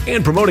metabolism,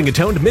 and promoting a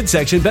toned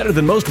midsection better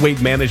than most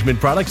weight management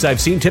products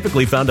I've seen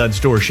typically found on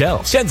store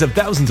shelves. Tens of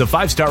thousands of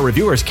 5-star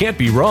reviewers can't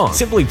be wrong.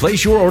 Simply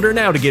place your order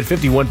now to get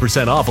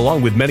 51% off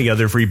along with many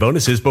other free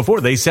bonuses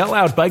before they sell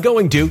out by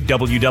going to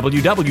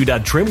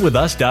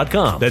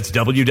www.trimwithus.com. That's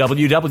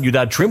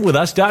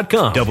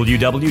www.trimwithus.com.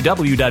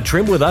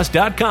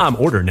 www.trimwithus.com.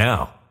 Order now.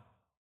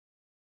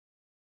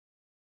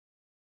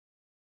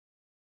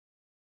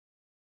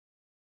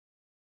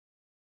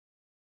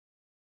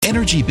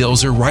 Energy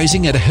bills are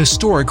rising at a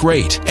historic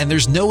rate, and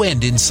there's no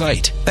end in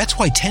sight. That's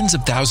why tens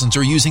of thousands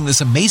are using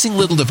this amazing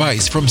little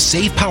device from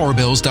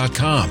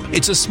SavePowerBills.com.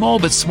 It's a small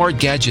but smart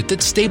gadget that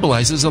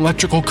stabilizes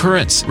electrical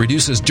currents,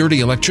 reduces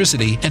dirty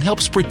electricity, and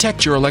helps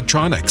protect your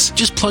electronics.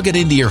 Just plug it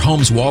into your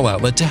home's wall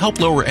outlet to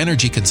help lower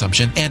energy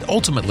consumption and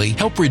ultimately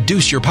help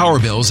reduce your power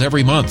bills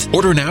every month.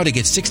 Order now to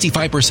get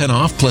 65%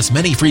 off plus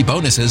many free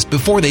bonuses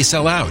before they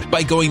sell out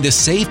by going to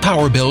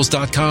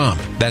SavePowerBills.com.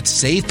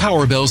 That's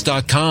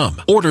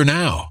SavePowerBills.com. Order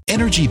now.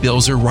 Energy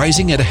bills are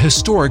rising at a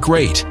historic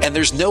rate, and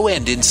there's no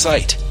end in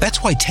sight.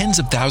 That's why tens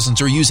of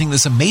thousands are using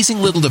this amazing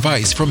little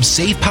device from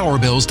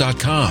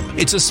SavePowerBills.com.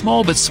 It's a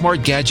small but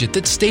smart gadget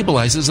that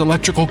stabilizes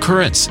electrical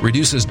currents,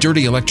 reduces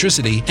dirty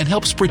electricity, and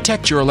helps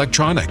protect your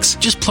electronics.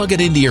 Just plug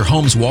it into your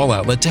home's wall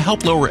outlet to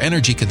help lower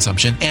energy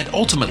consumption and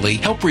ultimately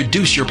help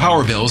reduce your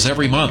power bills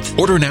every month.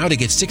 Order now to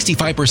get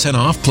 65%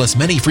 off plus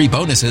many free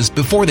bonuses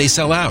before they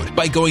sell out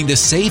by going to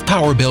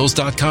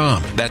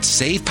SavePowerBills.com.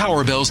 That's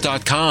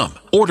SavePowerBills.com.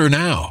 Order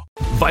now.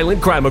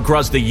 Violent crime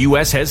across the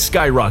U.S. has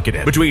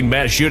skyrocketed. Between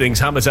mass shootings,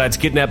 homicides,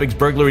 kidnappings,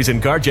 burglaries,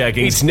 and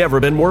carjackings, it's never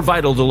been more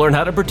vital to learn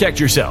how to protect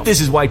yourself. This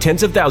is why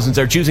tens of thousands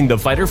are choosing the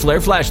Fighter Flare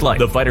flashlight.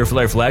 The Fighter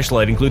Flare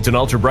flashlight includes an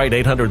ultra-bright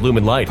 800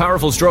 lumen light,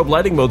 powerful strobe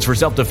lighting modes for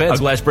self-defense,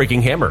 a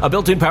glass-breaking hammer, a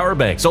built-in power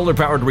bank,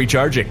 solar-powered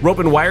recharging, rope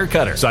and wire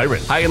cutter,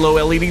 siren, high and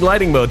low LED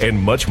lighting mode, and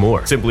much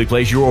more. Simply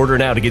place your order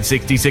now to get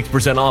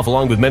 66% off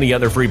along with many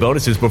other free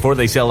bonuses before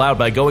they sell out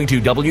by going to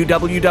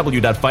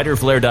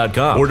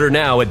www.fighterflare.com. Order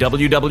now at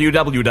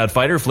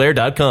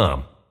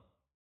www.fighterflare.com.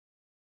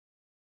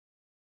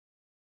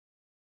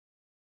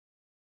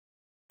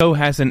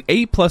 Has an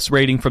A+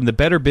 rating from the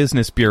Better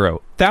Business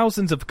Bureau,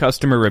 thousands of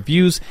customer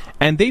reviews,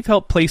 and they've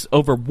helped place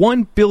over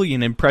 $1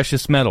 billion in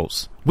precious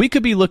metals. We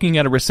could be looking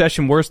at a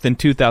recession worse than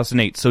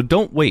 2008, so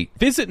don't wait.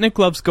 Visit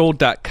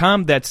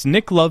nicklovesgold.com. That's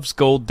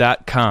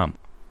nicklovesgold.com.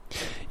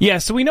 Yeah,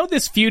 so we know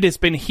this feud has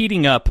been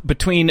heating up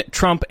between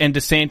Trump and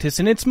Desantis,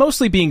 and it's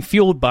mostly being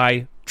fueled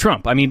by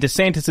Trump. I mean,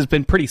 Desantis has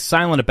been pretty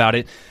silent about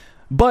it.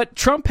 But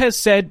Trump has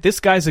said this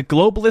guy's a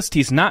globalist.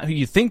 He's not who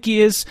you think he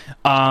is.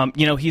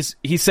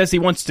 He says he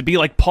wants to be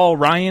like Paul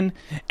Ryan,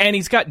 and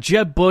he's got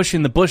Jeb Bush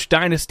and the Bush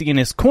dynasty in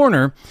his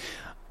corner.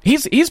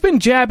 He's been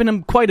jabbing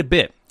him quite a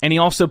bit. And he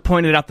also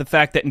pointed out the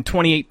fact that in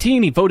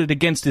 2018 he voted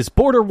against his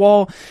border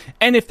wall,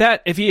 and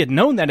if he had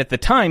known that at the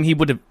time, he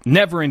would have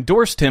never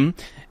endorsed him,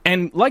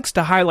 and likes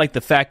to highlight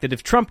the fact that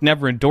if Trump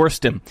never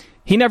endorsed him,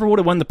 he never would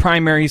have won the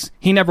primaries,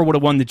 he never would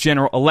have won the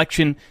general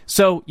election.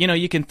 So,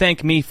 you can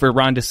thank me for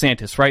Ron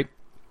DeSantis, right?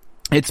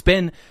 It's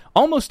been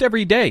almost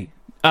every day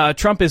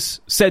Trump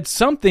has said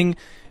something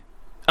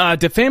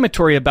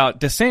defamatory about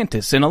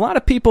DeSantis, and a lot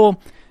of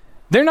people...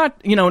 They're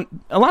not,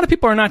 a lot of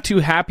people are not too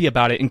happy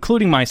about it,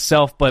 including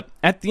myself, but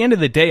at the end of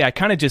the day, I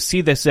kind of just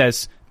see this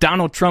as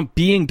Donald Trump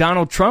being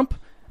Donald Trump.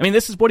 I mean,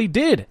 this is what he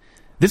did.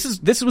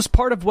 This was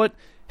part of what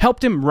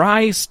helped him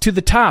rise to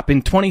the top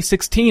in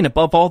 2016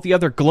 above all the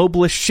other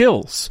globalist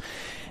shills.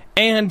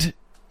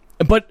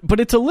 But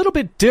it's a little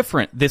bit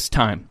different this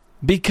time,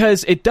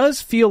 because it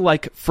does feel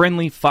like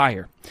friendly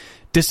fire.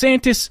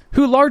 DeSantis,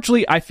 who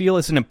largely I feel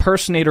is an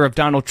impersonator of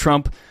Donald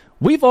Trump,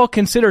 we've all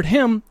considered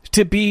him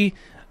to be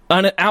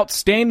an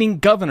outstanding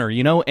governor,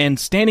 and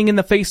standing in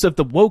the face of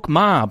the woke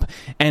mob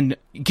and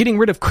getting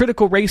rid of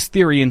critical race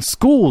theory in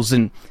schools,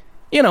 and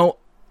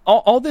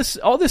all this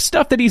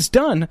stuff that he's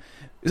done,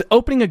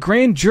 opening a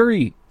grand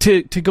jury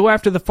to go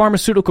after the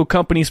pharmaceutical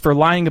companies for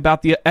lying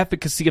about the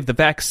efficacy of the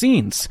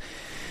vaccines.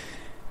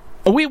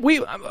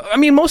 I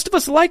mean, most of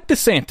us like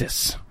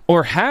DeSantis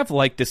or have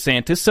liked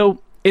DeSantis, so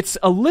it's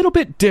a little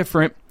bit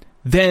different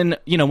than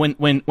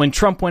when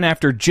Trump went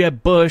after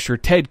Jeb Bush or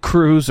Ted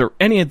Cruz or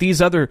any of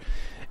these other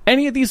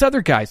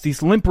guys,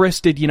 these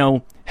limp-wristed,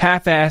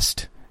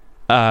 half-assed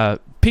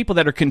people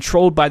that are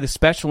controlled by the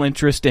special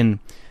interest and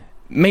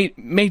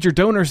major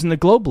donors and the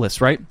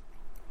globalists, right?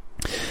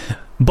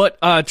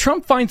 But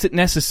Trump finds it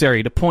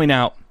necessary to point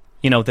out,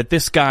 that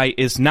this guy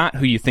is not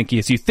who you think he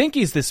is. You think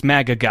he's this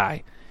MAGA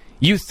guy.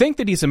 You think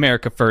that he's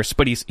America first,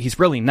 but he's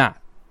really not.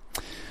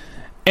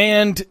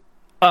 And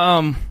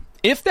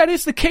if that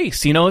is the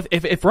case,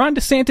 if Ron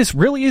DeSantis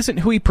really isn't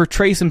who he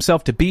portrays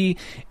himself to be,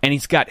 and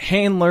he's got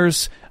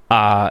handlers,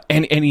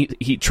 and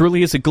he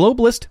truly is a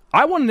globalist,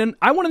 I want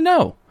to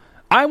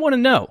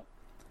know.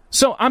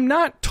 So I'm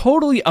not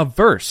totally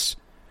averse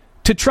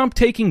to Trump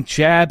taking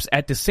jabs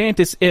at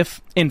DeSantis if,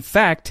 in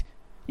fact,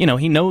 he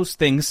knows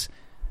things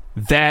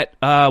that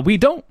we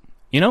don't,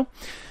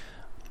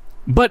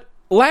 But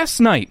last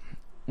night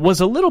was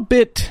a little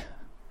bit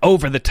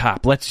over the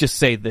top. Let's just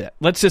say that.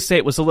 Let's just say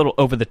it was a little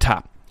over the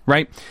top,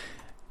 right?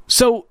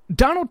 So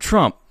Donald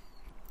Trump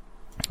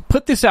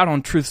put this out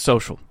on Truth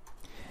Social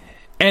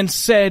and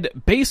said,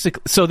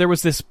 basically, so there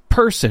was this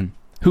person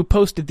who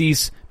posted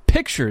these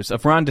pictures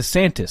of Ron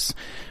DeSantis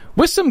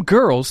with some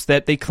girls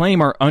that they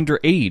claim are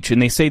underage, and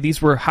they say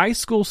these were high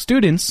school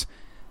students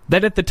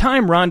that at the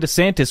time Ron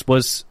DeSantis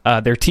was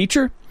their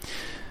teacher.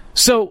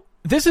 So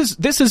this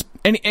is,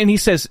 and he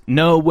says,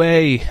 no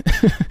way,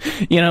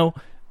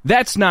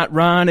 that's not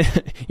Ron.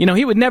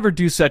 He would never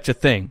do such a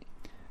thing.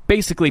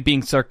 Basically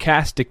being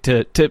sarcastic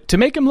to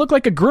make him look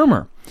like a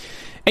groomer.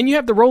 And you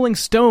have the Rolling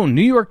Stone,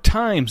 New York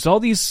Times,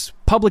 all these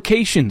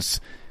publications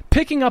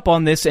picking up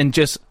on this and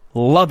just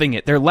loving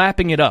it. They're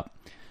lapping it up.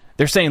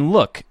 They're saying,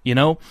 look,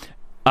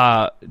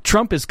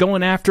 Trump is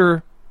going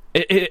after,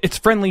 it's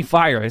friendly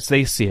fire as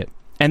they see it,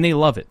 and they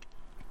love it.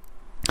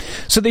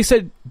 So they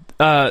said,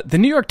 the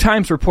New York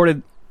Times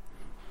reported,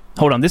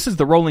 hold on, this is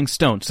the Rolling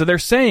Stone. So they're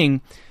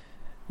saying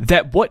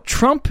that what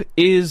Trump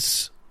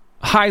is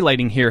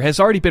highlighting here has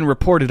already been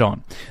reported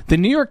on. The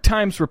New York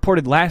Times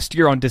reported last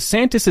year on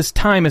DeSantis'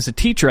 time as a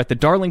teacher at the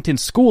Darlington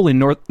School in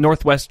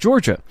Northwest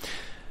Georgia.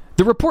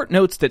 The report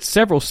notes that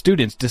several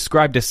students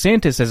described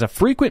DeSantis as a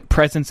frequent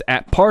presence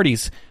at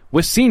parties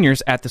with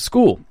seniors at the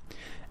school.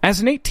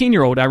 As an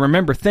 18-year-old, I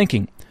remember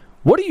thinking,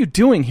 "What are you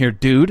doing here,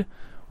 dude?"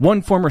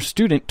 One former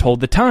student told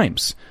the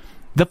Times.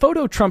 The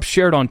photo Trump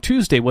shared on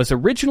Tuesday was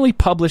originally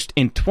published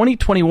in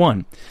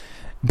 2021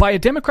 by a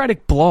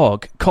Democratic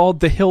blog called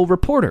The Hill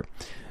Reporter,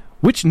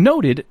 which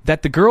noted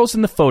that the girls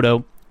in the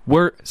photo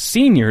were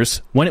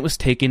seniors when it was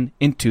taken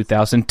in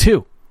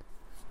 2002.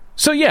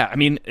 So yeah, I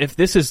mean, if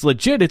this is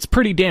legit, it's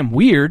pretty damn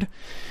weird.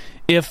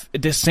 If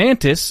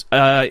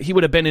DeSantis, he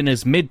would have been in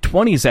his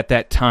mid-20s at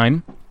that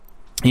time,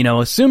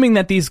 assuming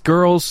that these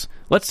girls,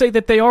 let's say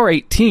that they are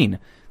 18,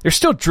 they're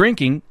still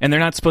drinking, and they're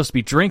not supposed to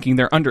be drinking,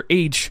 they're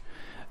underage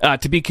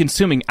to be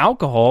consuming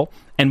alcohol.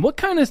 And what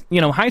kind of,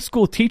 high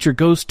school teacher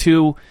goes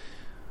to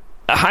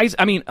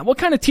what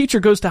kind of teacher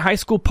goes to high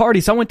school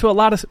parties? I went to a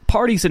lot of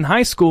parties in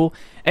high school,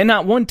 and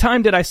not one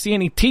time did I see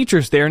any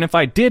teachers there. And if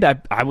I did,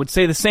 I would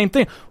say the same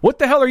thing. What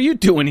the hell are you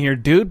doing here,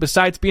 dude,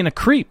 besides being a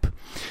creep?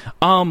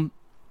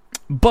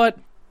 But,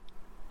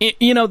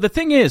 the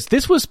thing is,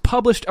 this was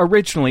published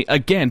originally,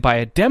 again, by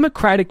a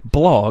Democratic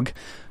blog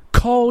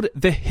called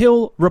The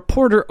Hill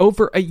Reporter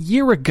over a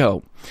year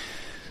ago.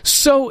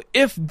 So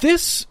if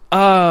this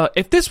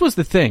was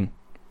the thing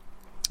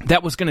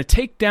that was going to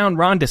take down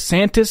Ron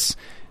DeSantis,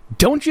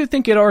 don't you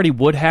think it already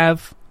would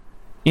have?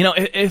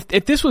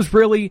 If this was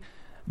really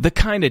the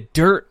kind of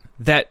dirt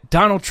that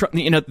Donald Trump,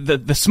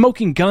 the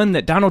smoking gun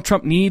that Donald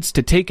Trump needs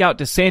to take out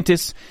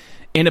DeSantis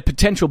in a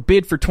potential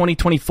bid for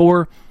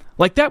 2024,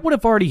 like that would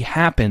have already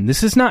happened.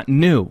 This is not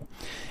new.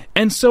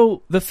 And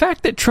so the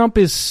fact that Trump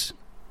is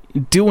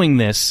doing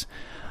this,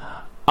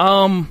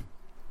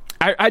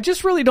 I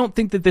just really don't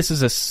think that this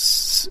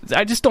is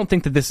I just don't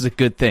think that this is a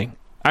good thing.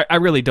 I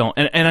really don't.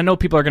 And I know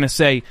people are going to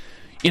say,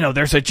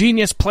 there's a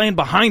genius plan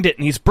behind it,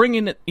 and he's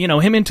bringing,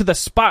 him into the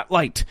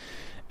spotlight.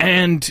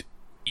 And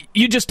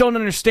you just don't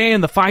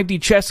understand the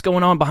 5D chess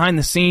going on behind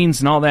the scenes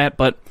and all that.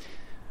 But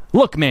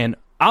look, man,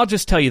 I'll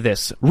just tell you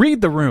this.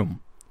 Read the room.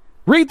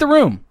 Read the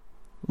room.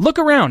 Look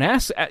around.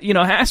 Ask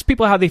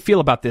people how they feel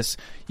about this.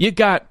 You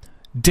got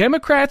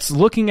Democrats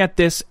looking at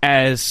this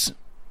as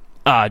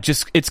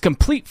it's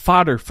complete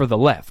fodder for the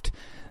left.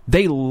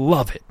 They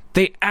love it.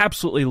 They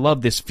absolutely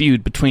love this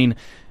feud between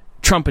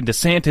Trump and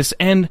DeSantis.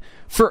 And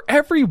for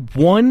every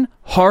one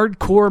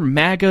hardcore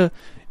MAGA,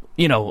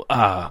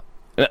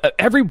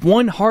 every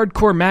one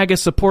hardcore MAGA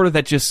supporter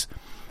that just,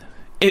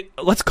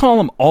 let's call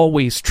them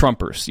always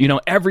Trumpers.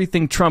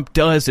 Everything Trump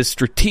does is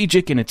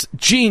strategic and it's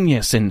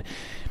genius and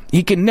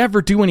he can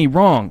never do any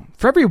wrong.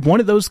 For every one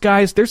of those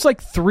guys, there's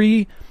like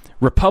 3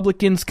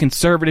 Republicans,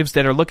 conservatives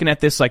that are looking at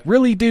this like,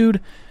 really,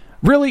 dude?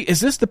 Really? Is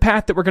this the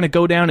path that we're going to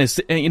go down?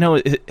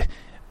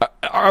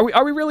 Are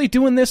we really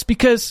doing this?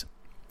 Because,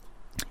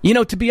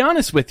 to be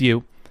honest with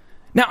you,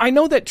 now I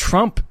know that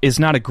Trump is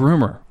not a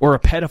groomer or a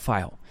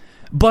pedophile,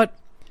 but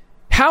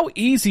how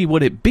easy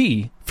would it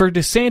be for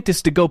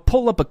DeSantis to go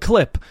pull up a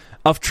clip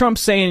of Trump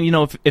saying,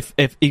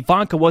 if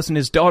Ivanka wasn't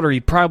his daughter,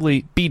 he'd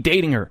probably be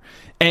dating her,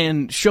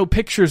 and show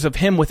pictures of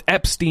him with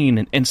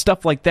Epstein and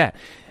stuff like that?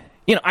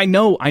 I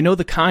know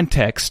the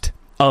context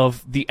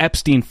of the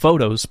Epstein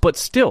photos, but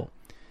still,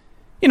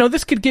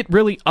 this could get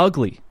really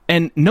ugly,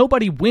 and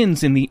nobody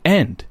wins in the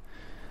end.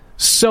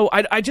 So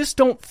I just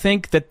don't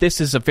think that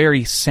this is a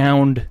very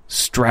sound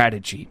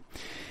strategy.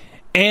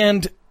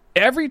 And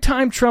every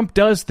time Trump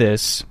does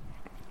this,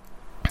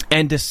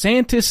 and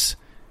DeSantis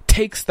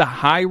takes the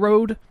high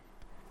road,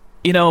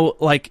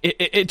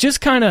 it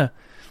just kind of,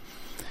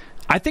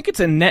 I think it's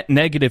a net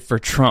negative for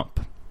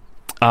Trump.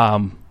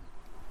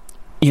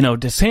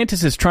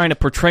 DeSantis is trying to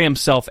portray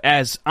himself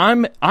as,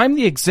 I'm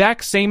the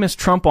exact same as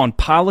Trump on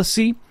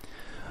policy,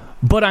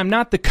 but I'm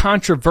not the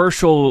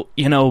controversial,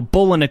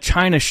 bull in a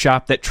china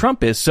shop that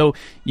Trump is. So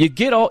you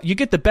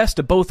get the best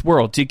of both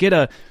worlds. You get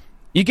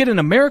an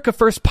America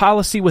First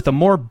policy with a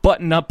more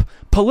button-up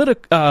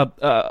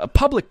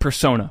public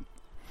persona.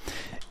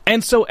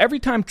 And so every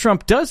time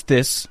Trump does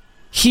this,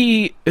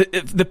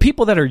 the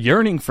people that are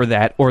yearning for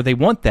that, or they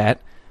want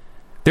that,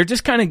 they're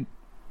just kind of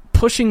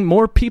pushing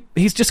more people.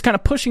 He's just kind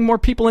of pushing more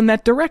people in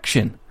that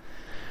direction.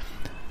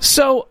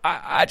 So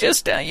I'm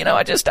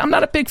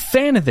not a big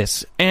fan of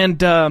this. And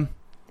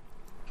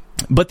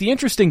but the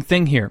interesting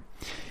thing here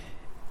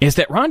is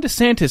that Ron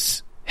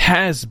DeSantis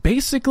has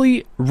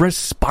basically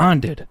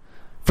responded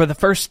for the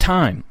first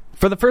time.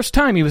 For the first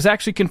time, he was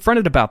actually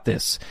confronted about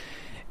this.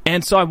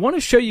 And so I want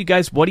to show you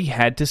guys what he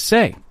had to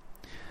say.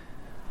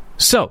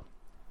 So,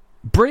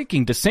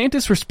 breaking: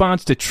 DeSantis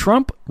responds to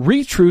Trump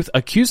retruth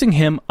accusing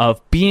him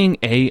of being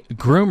a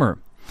groomer.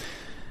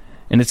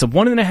 And it's a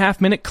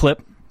 1.5-minute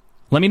clip.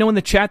 Let me know in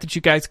the chat that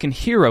you guys can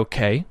hear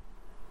okay.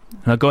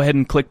 And I'll go ahead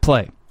and click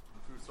play.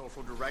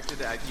 Social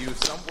directed at you,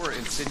 some were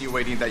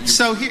insinuating that you...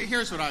 So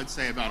here's what I would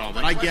say about all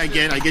that. I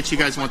get you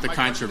guys want the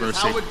controversy.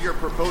 How would your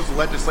proposed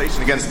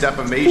legislation against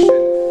defamation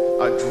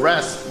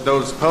address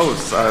those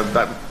posts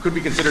that could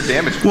be considered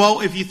damaging?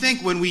 Well, if you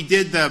think when we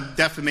did the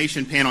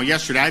defamation panel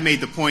yesterday, I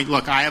made the point,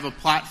 look, I have a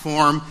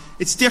platform.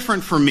 It's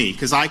different for me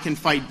because I can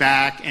fight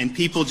back, and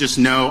people just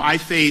know I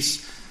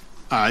face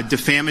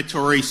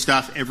defamatory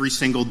stuff every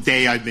single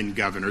day I've been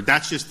governor.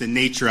 That's just the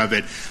nature of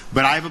it.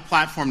 But I have a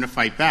platform to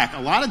fight back.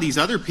 A lot of these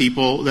other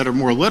people that are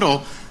more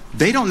little,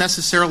 they don't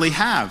necessarily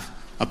have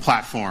a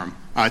platform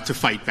to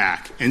fight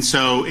back. And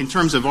so in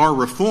terms of our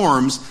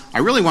reforms, I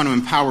really want to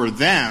empower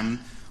them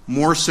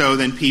more so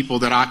than people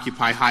that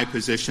occupy high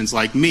positions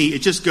like me.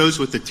 It just goes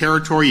with the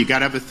territory. You got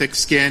to have a thick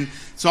skin.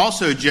 It's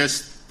also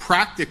just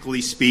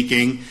practically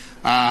speaking,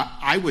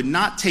 I would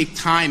not take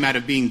time out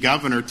of being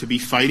governor to be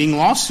fighting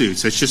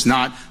lawsuits. It's just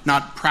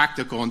not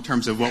practical in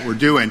terms of what we're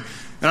doing.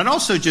 And I'd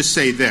also just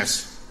say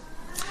this.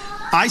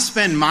 I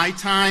spend my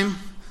time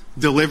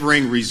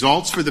delivering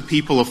results for the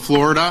people of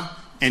Florida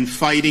and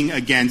fighting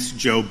against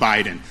Joe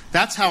Biden.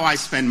 That's how I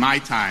spend my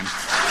time.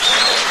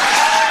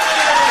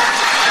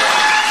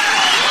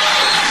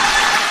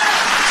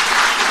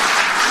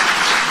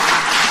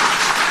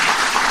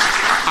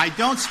 I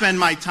don't spend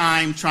my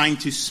time trying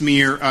to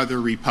smear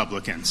other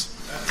Republicans.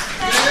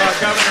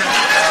 Governor,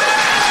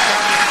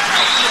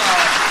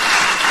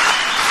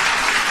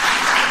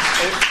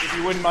 if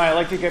you wouldn't mind, I'd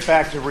like to get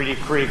back to Reedy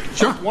Creek.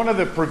 Sure. One of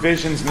the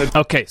provisions in the...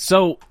 Okay,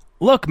 so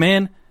look,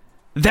 man,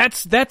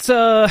 that's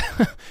a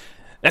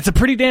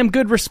pretty damn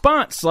good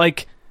response.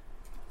 Like,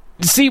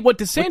 see what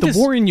DeSantis... With the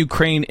war in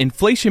Ukraine,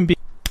 inflation being...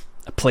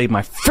 I played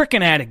my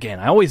frickin' ad again.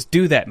 I always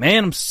do that,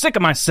 man. I'm sick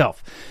of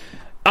myself.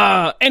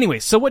 Anyway,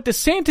 so what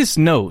DeSantis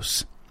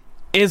knows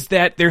is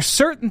that there's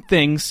certain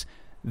things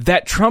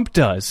that Trump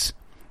does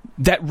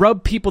that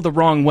rub people the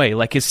wrong way,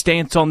 like his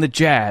stance on the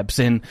jabs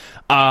and,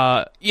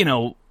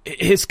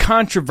 his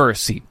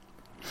controversy.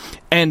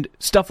 and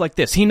stuff like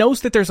this. He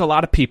knows that there's a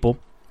lot of people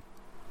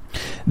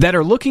that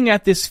are looking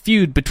at this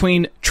feud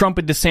between Trump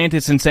and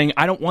DeSantis and saying,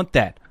 I don't want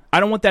that. I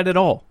don't want that at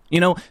all.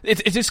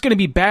 It's just going to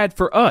be bad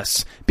for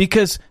us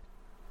because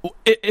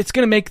it's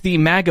going to make the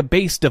MAGA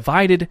base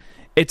divided.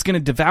 It's going to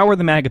devour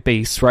the MAGA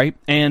base, right?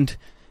 And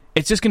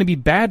it's just going to be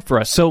bad for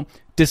us. So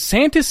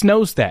DeSantis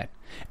knows that.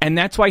 And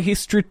that's why he's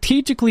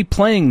strategically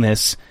playing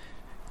this.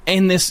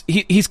 And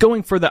he's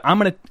going for the I'm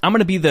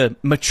gonna be the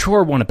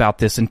mature one about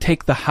this and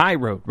take the high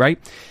road, right?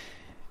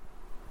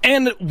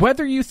 And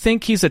whether you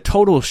think he's a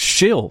total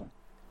shill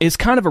is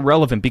kind of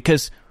irrelevant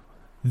because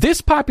this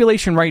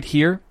population right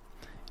here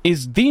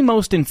is the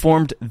most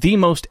informed, the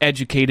most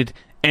educated,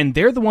 and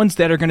they're the ones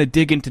that are going to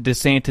dig into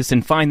DeSantis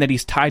and find that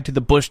he's tied to the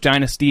Bush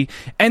dynasty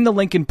and the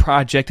Lincoln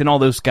Project and all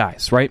those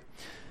guys, right?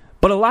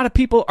 But a lot of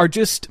people are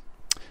just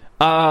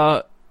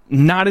not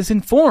as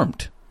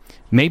informed.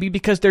 Maybe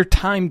because they're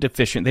time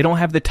deficient. They don't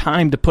have the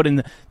time to put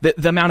in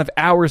the amount of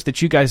hours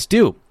that you guys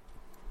do.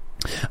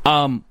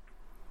 But,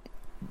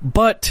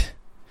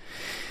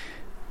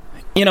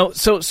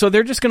 so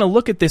they're just going to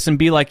look at this and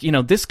be like,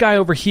 this guy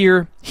over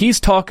here,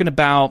 he's talking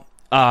about,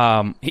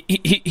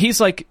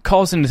 he's like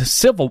causing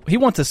he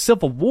wants a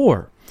civil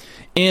war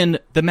in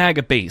the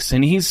MAGA base.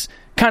 And he's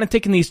kind of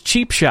taking these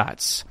cheap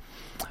shots.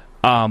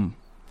 And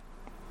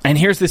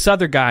here's this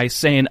other guy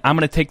saying, I'm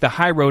going to take the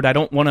high road. I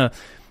don't want to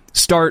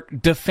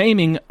start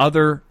defaming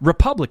other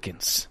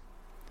Republicans.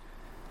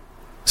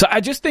 So I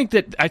think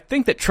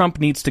that Trump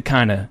needs to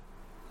kind of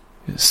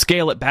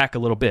scale it back a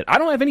little bit. I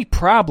don't have any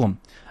problem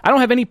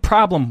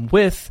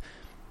with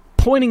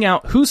pointing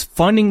out who's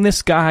funding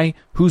this guy,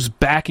 who's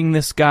backing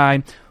this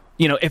guy.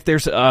 If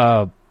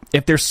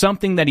there's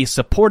something that he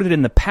supported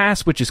in the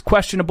past which is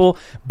questionable,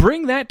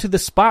 bring that to the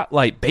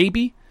spotlight,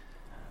 baby.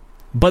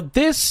 But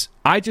this,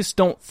 I just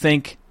don't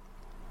think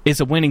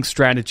is a winning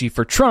strategy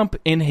for Trump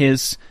in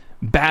his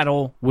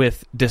battle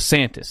with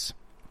DeSantis.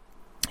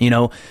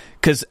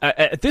 Because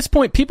at this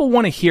point, people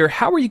want to hear,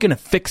 how are you going to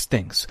fix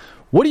things?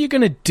 What are you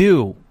going to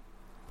do?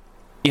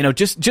 What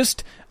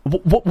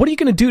are you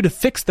going to do to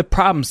fix the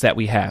problems that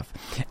we have?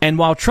 And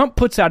while Trump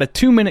puts out a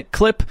 2-minute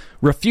clip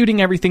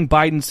refuting everything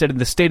Biden said in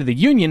the State of the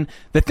Union,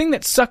 the thing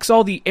that sucks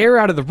all the air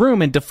out of the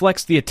room and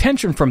deflects the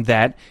attention from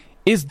that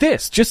is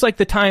this. Just like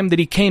the time that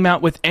he came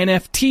out with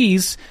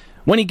NFTs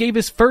when he gave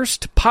his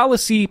first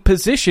policy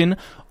position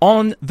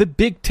on the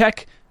big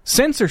tech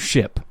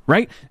censorship,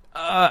 right?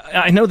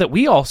 I know that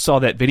we all saw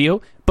that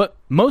video, but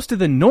most of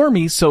the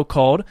normies,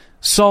 so-called,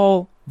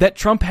 saw that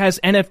Trump has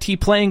NFT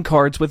playing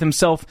cards with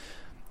himself,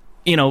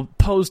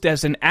 posed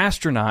as an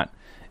astronaut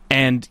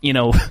and,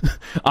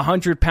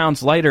 100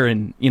 pounds lighter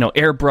and,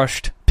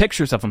 airbrushed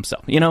pictures of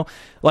himself,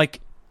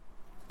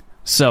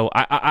 So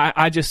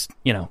I just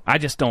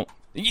don't...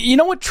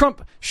 what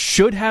Trump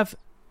should have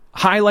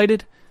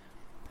highlighted?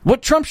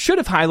 What Trump should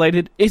have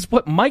highlighted is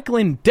what Mike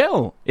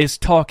Lindell is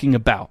talking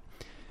about.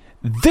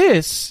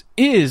 This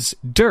is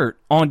dirt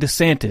on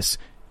DeSantis.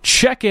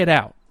 Check it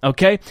out,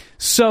 okay?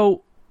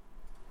 So,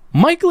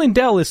 Mike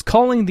Lindell is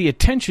calling the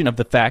attention of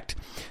the fact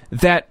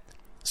that...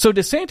 So,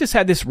 DeSantis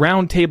had this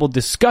roundtable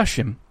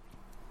discussion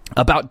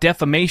about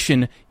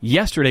defamation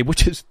yesterday,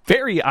 which is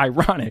very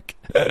ironic.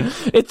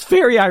 It's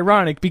very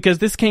ironic because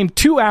this came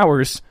 2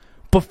 hours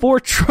before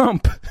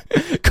Trump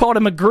called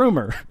him a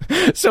groomer.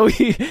 So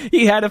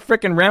he had a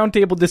freaking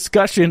roundtable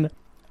discussion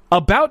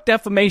about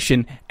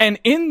defamation, and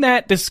in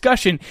that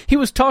discussion, he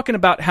was talking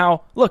about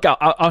how, look,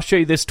 I'll show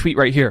you this tweet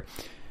right here.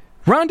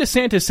 Ron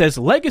DeSantis says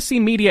legacy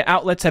media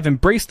outlets have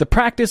embraced the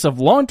practice of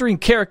laundering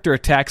character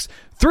attacks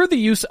through the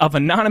use of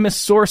anonymous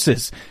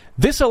sources.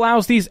 This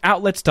allows these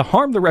outlets to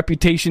harm the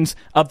reputations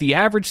of the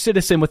average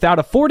citizen without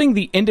affording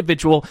the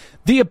individual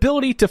the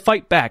ability to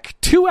fight back.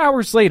 2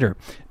 hours later,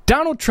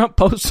 Donald Trump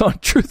posts on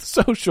Truth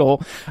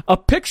Social a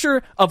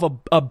picture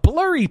of a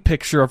blurry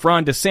picture of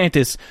Ron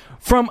DeSantis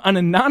from an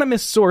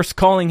anonymous source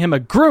calling him a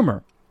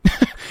groomer.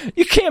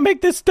 You can't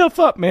make this stuff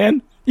up,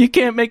 man. You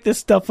can't make this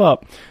stuff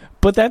up.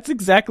 But that's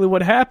exactly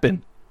what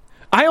happened.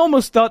 I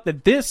almost thought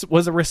that this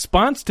was a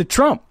response to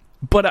Trump.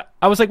 But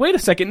I was like, wait a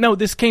second. No,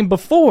 this came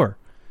before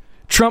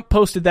Trump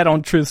posted that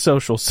on Truth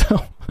Social.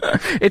 So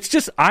it's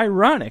just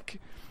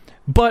ironic.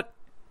 But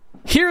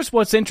here's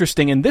what's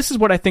interesting, and this is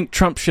what I think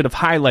Trump should have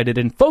highlighted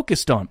and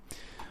focused on.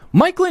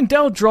 Mike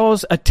Lindell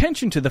draws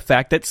attention to the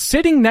fact that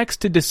sitting next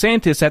to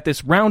DeSantis at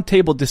this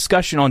roundtable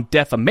discussion on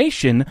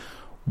defamation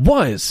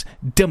was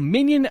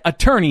Dominion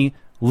attorney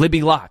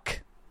Libby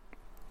Locke.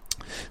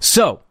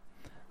 So,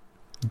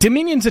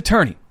 Dominion's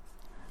attorney,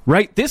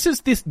 right? This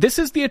is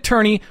the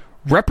attorney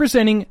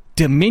representing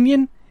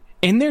Dominion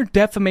in their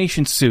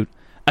defamation suit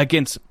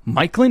against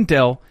Mike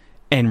Lindell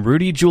and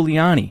Rudy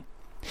Giuliani.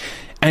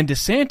 And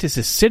DeSantis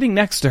is sitting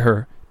next to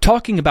her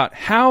talking about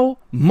how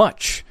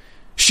much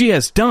she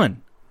has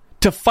done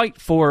to fight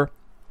for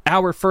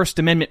our First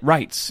Amendment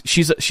rights.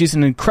 She's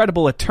an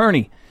incredible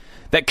attorney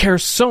that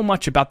cares so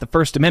much about the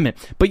First Amendment,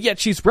 but yet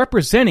she's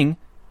representing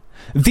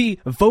the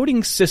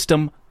voting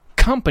system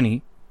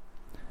company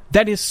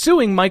that is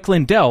suing Mike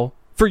Lindell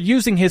for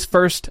using his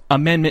First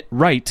Amendment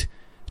right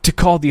to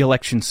call the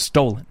election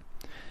stolen.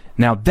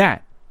 Now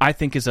that, I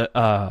think, is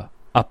a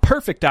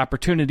perfect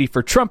opportunity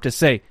for Trump to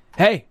say,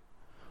 hey,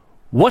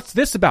 what's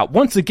this about?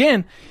 Once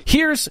again,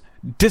 here's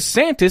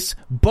DeSantis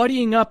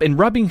buddying up and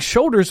rubbing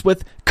shoulders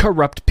with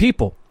corrupt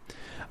people.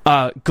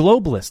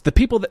 Globalists,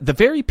 the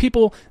very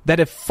people that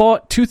have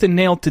fought tooth and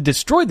nail to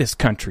destroy this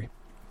country.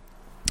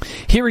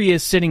 Here he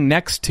is sitting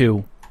next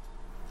to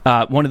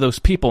one of those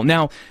people.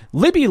 Now,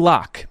 Libby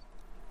Locke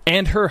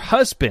and her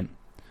husband,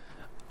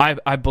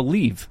 I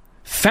believe,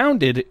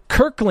 founded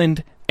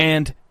Kirkland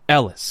and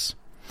Ellis.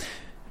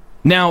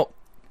 Now,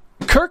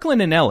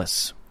 Kirkland and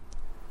Ellis,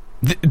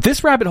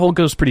 this rabbit hole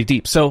goes pretty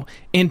deep. So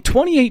in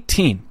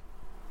 2018,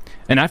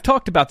 and I've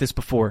talked about this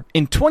before,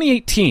 in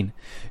 2018,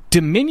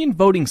 Dominion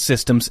Voting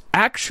Systems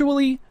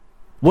actually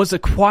was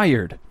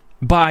acquired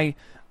by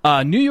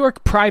a New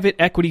York private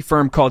equity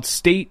firm called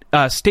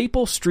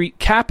Staple Street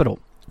Capital,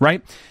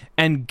 right?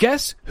 And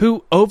guess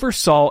who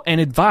oversaw and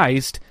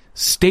advised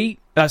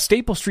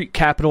Staple Street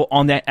Capital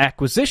on that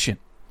acquisition?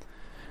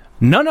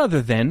 None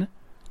other than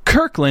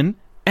Kirkland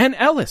and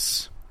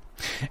Ellis.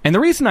 And the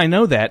reason I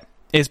know that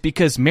is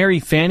because Mary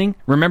Fanning,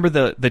 remember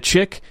the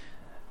chick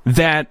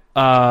that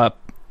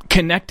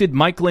connected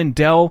Mike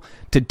Lindell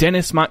to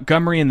Dennis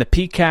Montgomery and the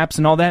PCAPs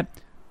and all that?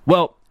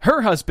 Well,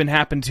 her husband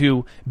happened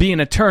to be an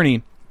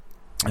attorney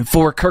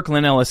for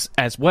Kirkland Ellis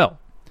as well.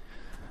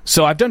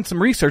 So I've done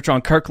some research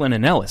on Kirkland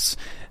and Ellis.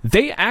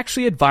 They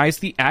actually advised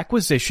the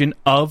acquisition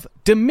of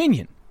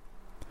Dominion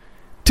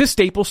to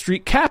Staple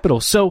Street Capital.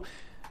 So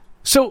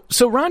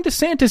Ron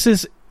DeSantis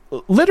is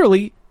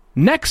literally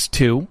next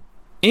to,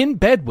 in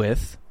bed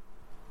with,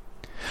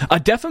 a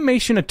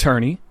defamation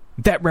attorney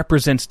that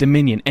represents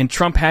Dominion. And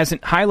Trump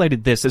hasn't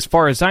highlighted this. As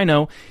far as I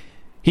know,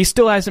 he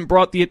still hasn't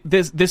brought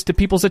this to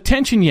people's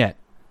attention yet.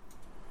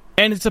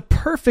 And it's a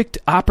perfect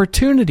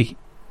opportunity.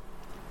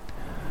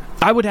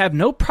 I would have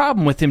no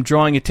problem with him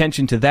drawing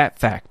attention to that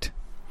fact.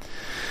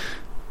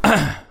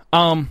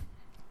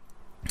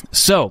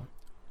 So,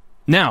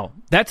 now,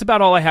 that's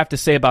about all I have to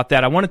say about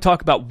that. I want to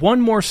talk about one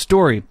more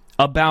story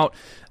about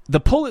the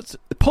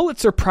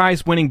Pulitzer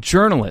Prize-winning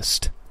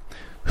journalist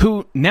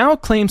who now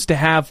claims to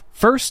have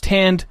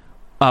first-hand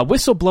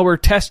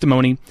whistleblower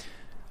testimony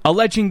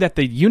alleging that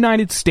the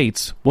United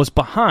States was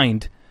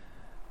behind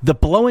the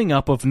blowing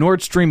up of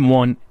Nord Stream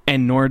 1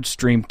 and Nord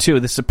Stream 2.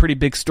 This is a pretty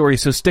big story,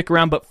 so stick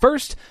around. But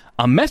first,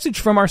 a message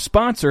from our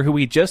sponsor who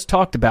we just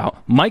talked about,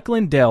 Mike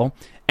Lindell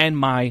and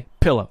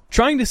MyPillow.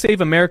 Trying to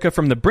save America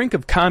from the brink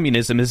of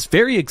communism is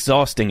very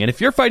exhausting, and if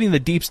you're fighting the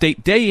deep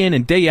state day in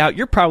and day out,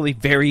 you're probably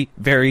very,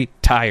 very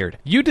tired.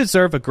 You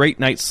deserve a great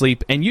night's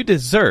sleep, and you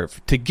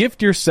deserve to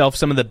gift yourself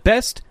some of the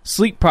best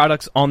sleep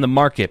products on the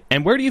market.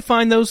 And where do you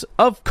find those?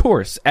 Of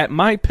course, at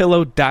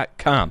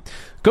MyPillow.com.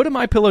 Go to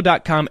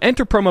MyPillow.com,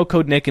 enter promo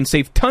code Nick, and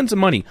save tons of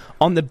money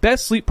on the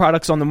best sleep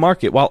products on the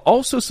market while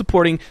also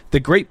supporting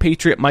the great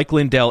patriot Mike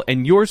Lindell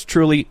and yours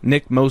truly,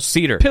 Nick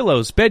Moseder.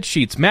 Pillows, bed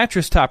sheets,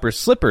 mattress toppers,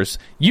 slippers,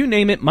 you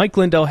name it, Mike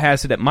Lindell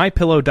has it at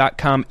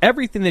MyPillow.com.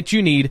 Everything that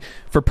you need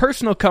for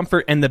personal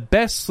comfort and the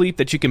best sleep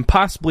that you can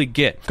possibly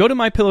get. Go to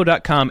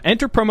MyPillow.com,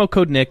 enter promo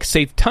code Nick,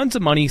 save tons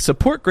of money,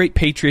 support great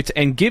patriots,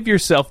 and give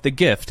yourself the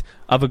gift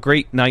of a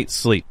great night's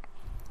sleep.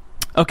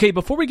 Okay,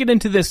 before we get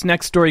into this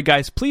next story,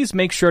 guys, please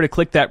make sure to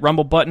click that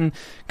Rumble button,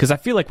 because I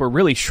feel like we're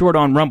really short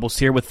on Rumbles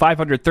here with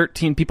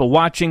 513 people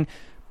watching.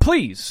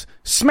 Please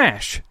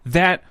smash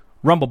that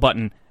Rumble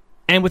button.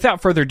 And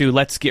without further ado,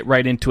 let's get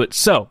right into it.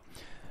 So,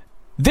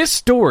 this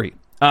story,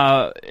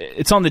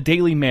 it's on the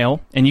Daily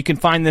Mail, and you can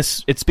find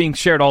this, it's being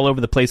shared all over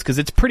the place because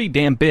it's pretty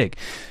damn big.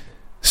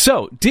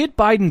 So, did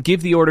Biden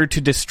give the order to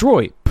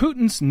destroy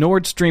Putin's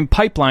Nord Stream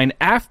pipeline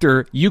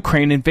after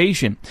Ukraine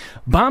invasion?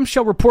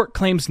 Bombshell report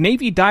claims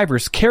Navy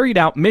divers carried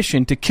out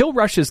mission to kill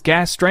Russia's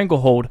gas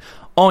stranglehold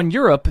on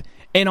Europe,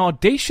 an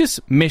audacious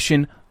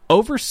mission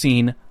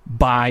overseen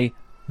by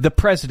the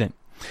president.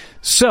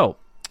 So,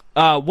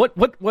 what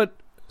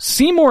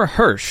Seymour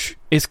Hersh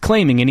is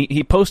claiming, and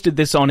he posted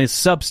this on his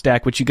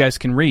Substack, which you guys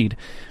can read.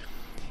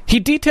 He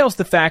details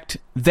the fact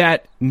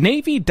that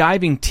Navy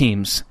diving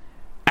teams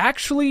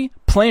actually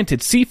planted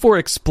C4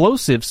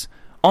 explosives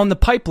on the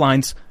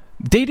pipelines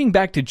dating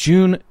back to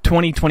June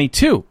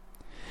 2022.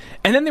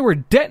 And then they were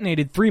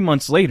detonated 3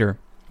 months later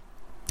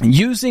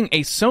using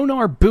a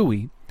sonar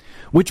buoy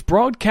which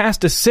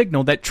broadcast a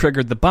signal that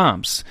triggered the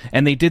bombs.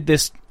 And they did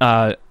this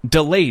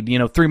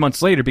delayed, 3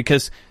 months later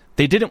because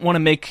they didn't want to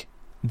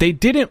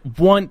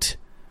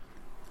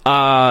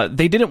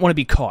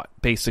be caught,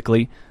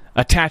 basically,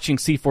 attaching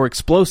C4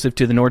 explosive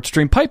to the Nord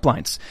Stream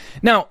pipelines.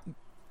 Now,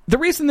 the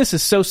reason this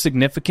is so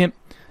significant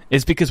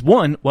is because,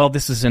 one, well,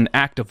 this is an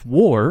act of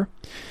war,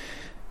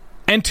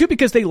 and two,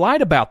 because they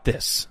lied about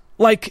this.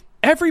 Like,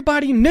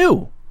 everybody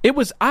knew. It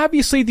was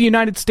obviously the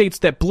United States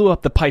that blew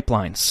up the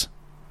pipelines.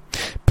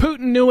 Putin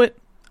knew it,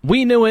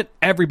 we knew it,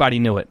 everybody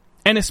knew it.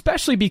 And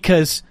especially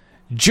because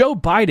Joe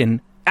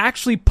Biden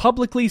actually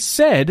publicly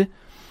said,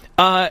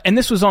 and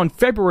this was on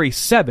February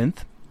 7th,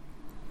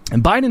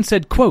 and Biden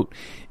said, quote,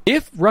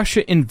 "If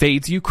Russia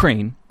invades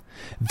Ukraine,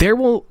 there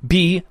will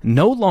be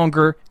no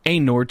longer a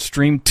Nord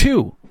Stream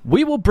 2.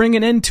 we will bring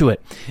an end to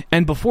it.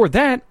 And before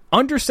that,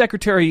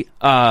 Undersecretary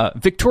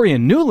Victoria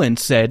Nuland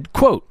said,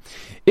 quote,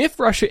 if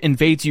Russia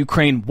invades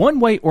Ukraine one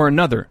way or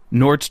another,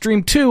 Nord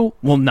Stream 2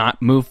 will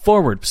not move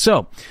forward.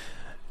 So,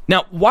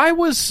 now, why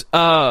was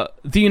the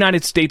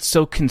United States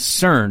so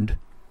concerned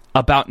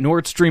about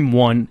Nord Stream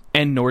 1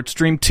 and Nord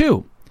Stream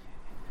 2?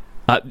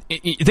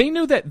 They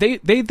knew that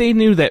they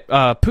knew that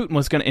Putin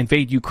was going to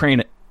invade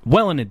Ukraine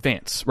well in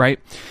advance, right?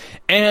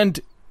 And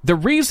the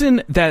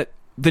reason that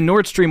the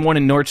Nord Stream 1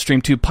 and Nord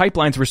Stream 2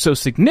 pipelines were so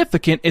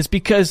significant is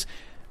because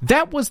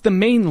that was the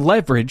main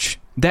leverage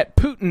that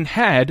Putin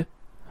had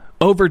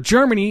over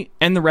Germany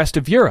and the rest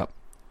of Europe.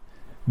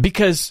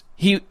 Because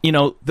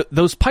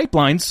those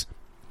pipelines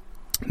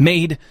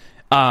made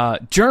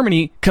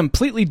Germany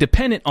completely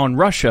dependent on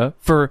Russia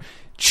for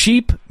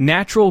cheap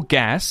natural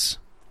gas.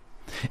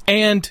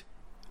 And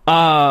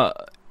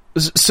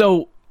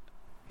so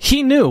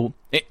he knew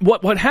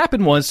what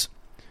happened was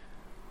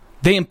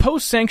they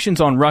imposed sanctions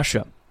on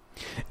Russia.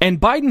 And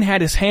Biden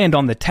had his hand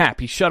on the tap.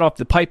 He shut off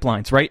the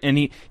pipelines, right? And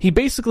he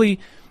basically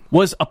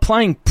was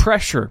applying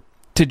pressure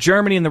to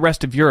Germany and the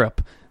rest of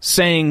Europe,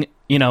 saying,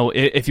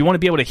 if you want to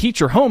be able to heat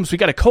your homes, we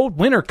got a cold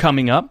winter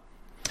coming up.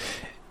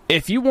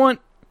 If you want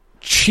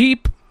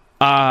cheap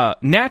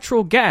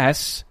natural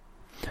gas,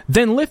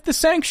 then lift the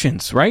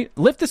sanctions, right?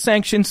 Lift the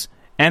sanctions,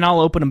 and I'll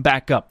open them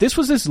back up. This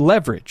was his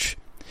leverage.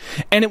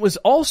 And it was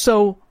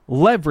also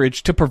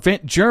leverage to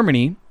prevent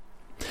Germany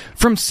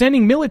from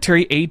sending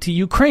military aid to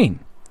Ukraine.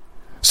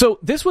 So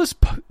this was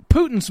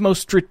Putin's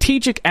most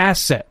strategic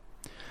asset.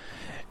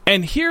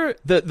 And here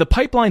the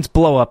pipelines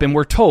blow up, and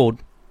we're told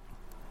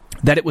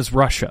that it was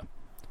Russia.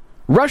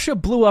 Russia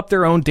blew up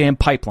their own damn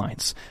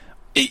pipelines.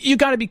 You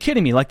got to be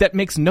kidding me. Like, that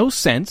makes no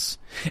sense.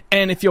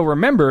 And if you'll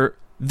remember,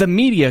 the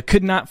media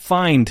could not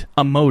find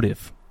a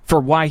motive for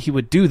why he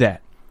would do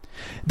that.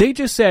 They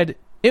just said,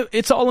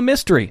 it's all a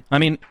mystery. I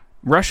mean,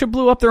 Russia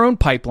blew up their own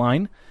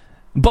pipeline,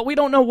 but we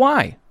don't know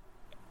why.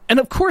 And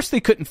of course they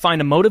couldn't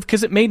find a motive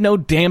because it made no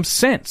damn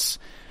sense.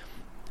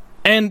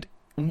 And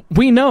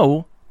we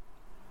know,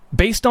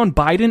 based on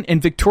Biden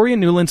and Victoria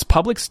Nuland's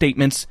public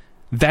statements,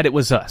 that it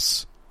was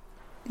us.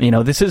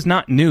 This is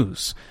not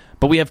news,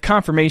 but we have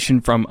confirmation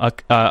from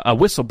a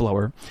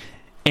whistleblower,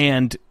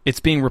 and it's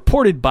being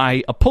reported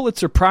by a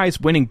Pulitzer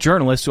Prize-winning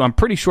journalist who I'm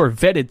pretty sure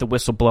vetted the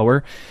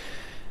whistleblower.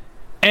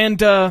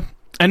 And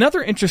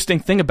another interesting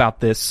thing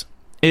about this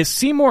is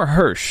Seymour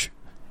Hersh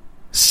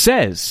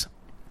says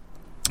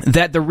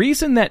that the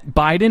reason that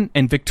Biden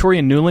and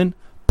Victoria Nuland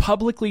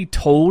publicly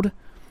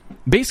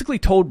basically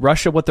told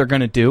Russia what they're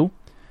going to do,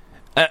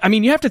 I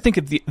mean, you have to think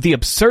of the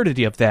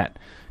absurdity of that.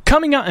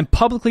 Coming out and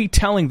publicly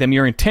telling them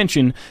your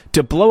intention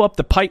to blow up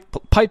the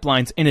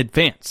pipelines in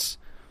advance.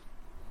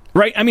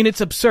 Right? I mean,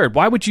 it's absurd.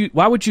 Why would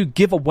you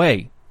give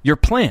away your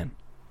plan?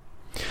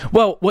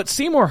 Well, what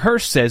Seymour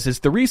Hersh says is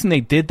the reason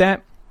they did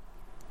that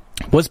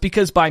was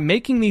because by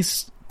making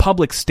these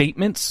public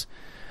statements,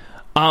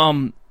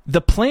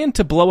 the plan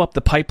to blow up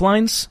the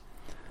pipelines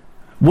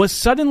was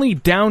suddenly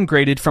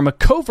downgraded from a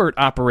covert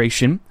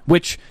operation,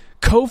 which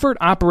covert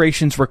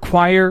operations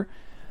require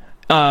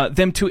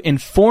them to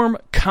inform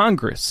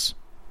Congress,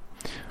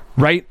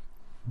 right?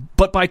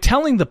 But by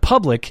telling the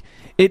public,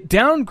 it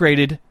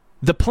downgraded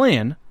the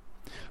plan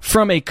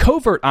from a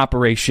covert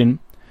operation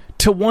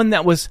to one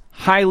that was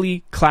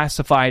highly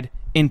classified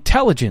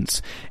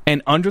intelligence.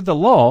 And under the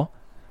law,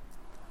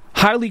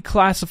 highly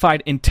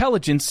classified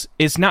intelligence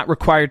is not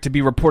required to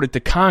be reported to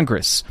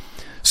Congress.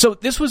 So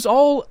this was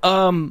all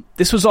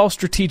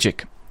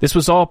strategic. This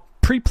was all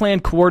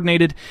pre-planned,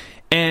 coordinated,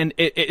 and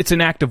it's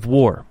an act of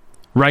war,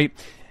 right?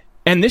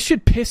 And this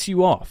should piss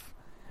you off.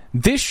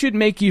 This should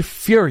make you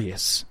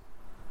furious.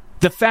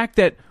 The fact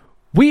that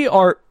we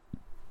are,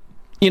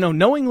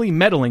 knowingly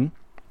meddling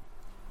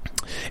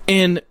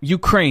in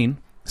Ukraine,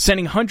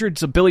 sending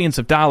hundreds of billions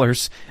of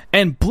dollars,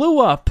 and blew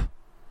up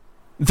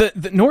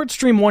the Nord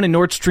Stream 1 and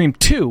Nord Stream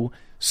 2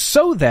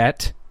 so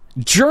that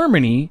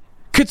Germany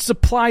could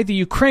supply the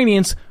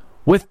Ukrainians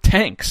with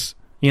tanks,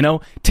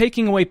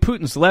 taking away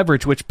Putin's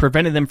leverage, which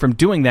prevented them from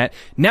doing that.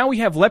 Now we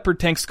have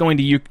Leopard tanks going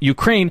to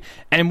Ukraine,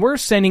 and we're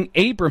sending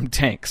Abram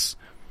tanks.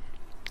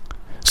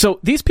 So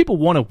these people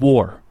want a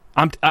war.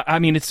 I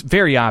mean, it's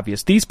very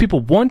obvious. These people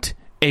want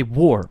a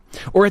war.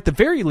 Or at the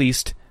very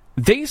least,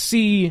 they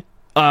see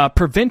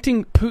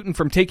preventing Putin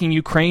from taking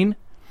Ukraine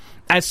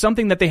as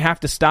something that they have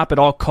to stop at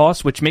all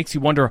costs, which makes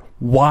you wonder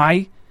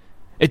why.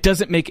 It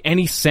doesn't make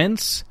any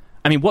sense.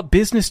 I mean, what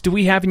business do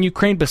we have in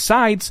Ukraine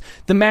besides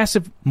the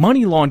massive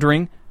money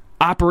laundering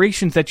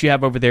operations that you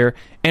have over there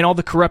and all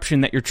the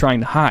corruption that you're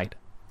trying to hide?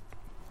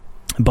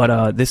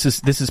 But this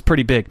is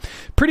pretty big.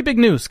 Pretty big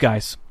news,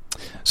 guys.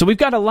 So we've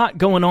got a lot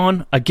going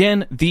on.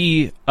 Again,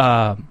 the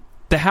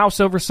House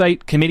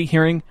Oversight Committee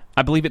hearing,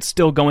 I believe it's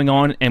still going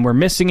on, and we're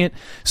missing it.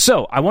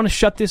 So I want to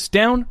shut this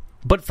down.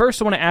 But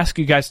first, I want to ask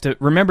you guys to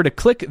remember to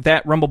click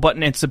that Rumble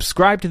button and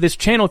subscribe to this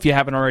channel if you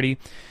haven't already,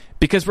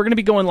 because we're going to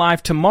be going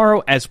live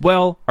tomorrow as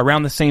well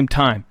around the same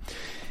time.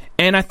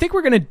 And I think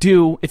we're going to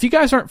do, if you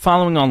guys aren't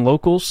following on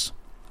Locals,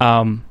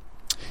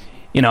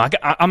 I'm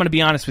going to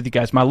be honest with you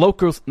guys. My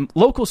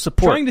local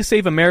support, trying to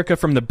save America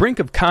from the brink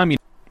of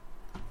communism.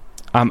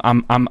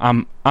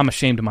 I'm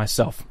ashamed of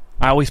myself.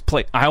 I always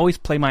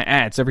play my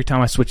ads every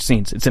time I switch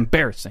scenes. It's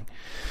embarrassing.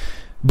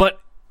 But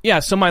yeah,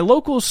 so my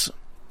locals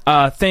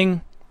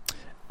thing,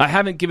 I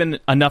haven't given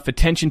enough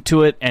attention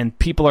to it, and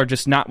people are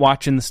just not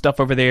watching the stuff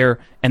over there,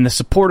 and the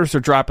supporters are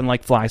dropping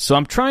like flies. So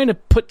I'm trying to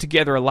put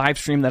together a live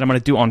stream that I'm going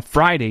to do on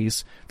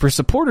Fridays for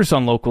supporters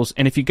on locals.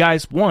 And if you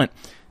guys want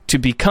to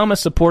become a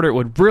supporter, it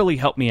would really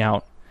help me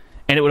out,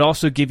 and it would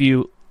also give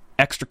you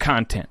extra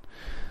content.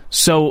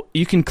 So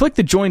you can click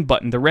the join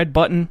button, the red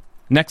button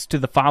next to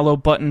the follow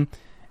button,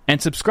 and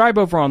subscribe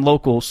over on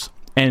locals.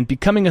 And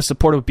becoming a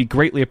supporter would be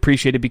greatly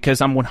appreciated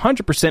because I'm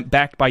 100%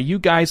 backed by you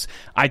guys.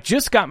 I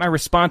just got my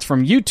response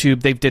from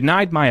YouTube. They've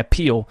denied my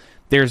appeal.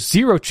 There's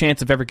zero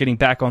chance of ever getting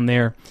back on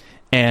there.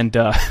 And,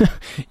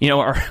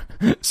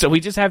 so we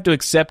just have to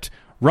accept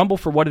Rumble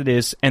for what it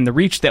is and the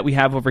reach that we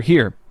have over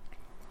here.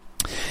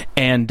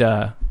 And,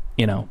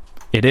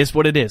 it is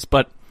what it is.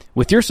 But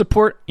with your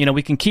support,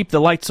 we can keep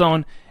the lights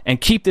on and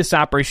keep this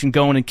operation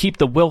going and keep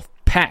the Wealth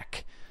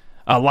Pack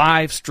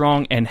alive,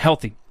 strong, and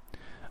healthy.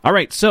 All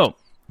right, so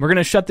we're going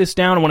to shut this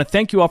down. I want to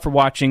thank you all for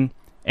watching,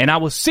 and I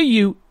will see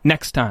you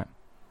next time.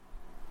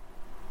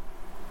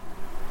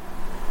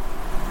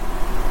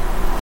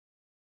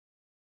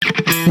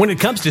 When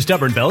it comes to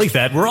stubborn belly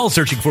fat, we're all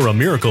searching for a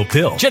miracle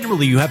pill.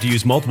 Generally, you have to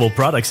use multiple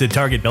products that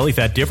target belly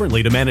fat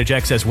differently to manage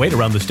excess weight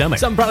around the stomach.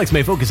 Some products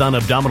may focus on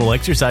abdominal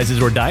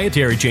exercises or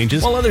dietary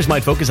changes, while others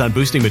might focus on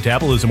boosting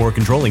metabolism or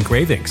controlling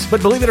cravings.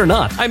 But believe it or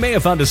not, I may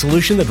have found a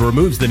solution that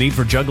removes the need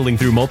for juggling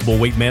through multiple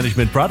weight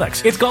management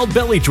products. It's called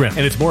Belly Trim,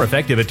 and it's more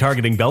effective at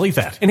targeting belly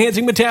fat,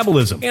 enhancing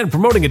metabolism, and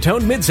promoting a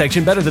toned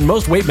midsection better than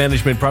most weight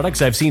management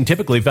products I've seen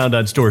typically found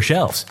on store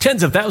shelves.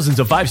 Tens of thousands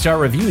of 5-star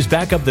reviews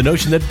back up the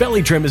notion that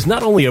Belly Trim is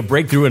not only a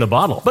breakthrough in a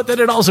bottle, but that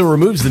it also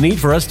removes the need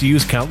for us to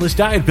use countless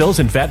diet pills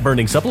and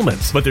fat-burning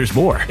supplements. But there's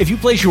more. If you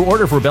place your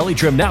order for Belly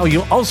Trim now,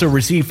 you'll also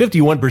receive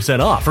 51%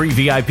 off, free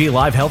VIP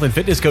live health and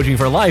fitness coaching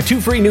for life,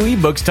 2 free new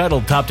ebooks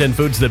titled Top 10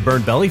 Foods That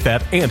Burn Belly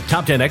Fat and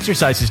Top 10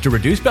 Exercises to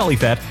Reduce Belly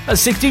Fat, a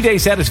 60-day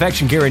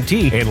satisfaction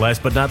guarantee, and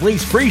last but not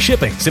least, free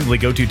shipping. Simply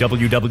go to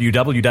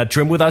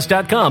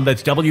www.trimwithus.com.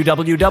 That's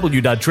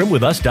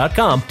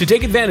www.trimwithus.com to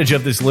take advantage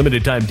of this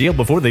limited time deal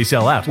before they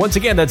sell out. Once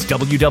again, that's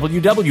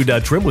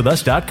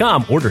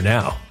www.trimwithus.com. Order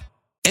now.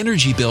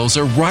 Energy bills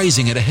are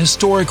rising at a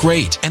historic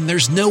rate, and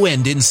there's no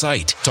end in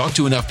sight. Talk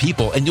to enough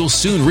people, and you'll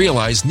soon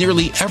realize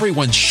nearly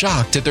everyone's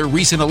shocked at their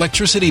recent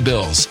electricity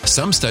bills.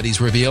 Some studies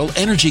reveal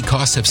energy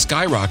costs have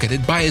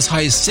skyrocketed by as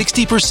high as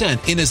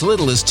 60% in as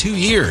little as 2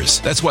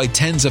 years. That's why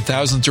tens of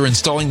thousands are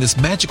installing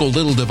this magical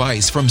little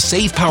device from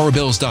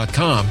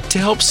SavePowerBills.com to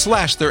help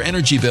slash their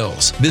energy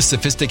bills. This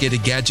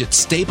sophisticated gadget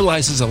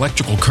stabilizes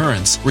electrical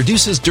currents,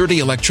 reduces dirty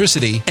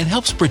electricity, and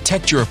helps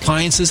protect your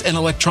appliances and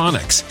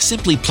electronics.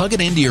 Simply plug it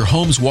into your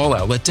home's wall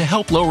outlet to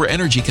help lower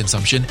energy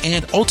consumption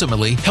and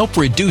ultimately help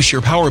reduce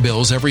your power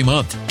bills every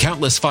month.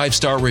 Countless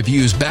 5-star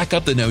reviews back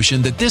up the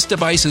notion that this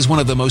device is one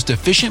of the most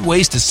efficient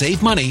ways to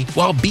save money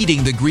while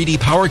beating the greedy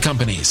power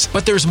companies.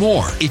 But there's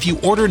more. If you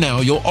order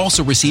now, you'll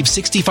also receive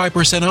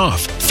 65%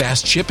 off,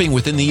 fast shipping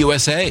within the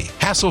USA,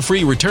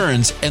 hassle-free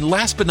returns, and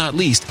last but not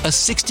least, a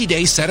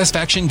 60-day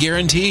satisfaction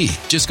guarantee.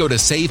 Just go to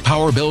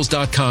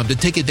SavePowerBills.com to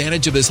take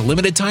advantage of this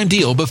limited time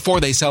deal before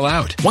they sell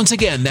out. Once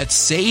again, that's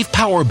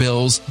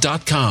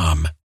SavePowerBills.com.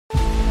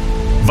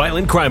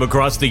 Violent crime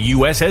across the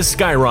U.S. has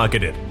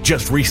skyrocketed.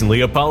 Just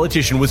recently, a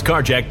politician was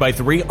carjacked by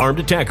 3 armed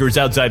attackers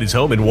outside his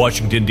home in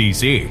Washington,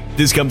 D.C.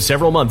 This comes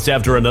several months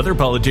after another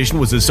politician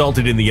was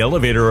assaulted in the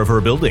elevator of her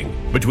building.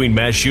 Between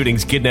mass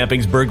shootings,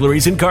 kidnappings,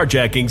 burglaries, and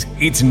carjackings,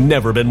 it's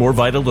never been more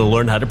vital to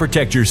learn how to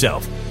protect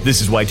yourself. This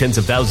is why tens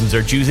of thousands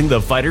are choosing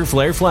the Fighter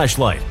Flare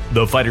flashlight.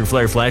 The Fighter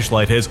Flare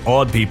flashlight has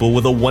awed people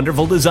with a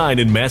wonderful design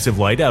and massive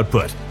light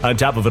output. On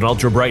top of an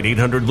ultra-bright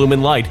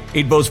 800-lumen light,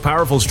 it boasts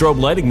powerful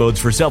strobe lighting modes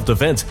for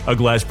self-defense, a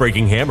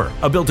glass-breaking hammer,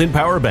 a built-in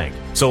power bank,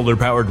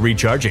 solar-powered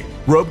recharging,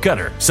 rope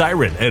cutter,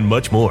 siren, and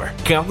much more.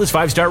 Countless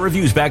 5-star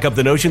reviews back up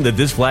the notion that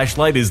this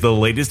flashlight is the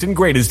latest and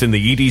greatest in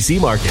the EDC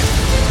market.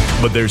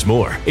 But there's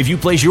more. If you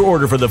place your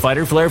order for the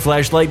Fighter Flare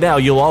flashlight now,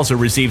 you'll also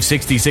receive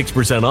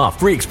 66% off,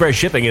 free express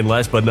shipping, and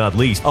last but not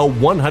least, a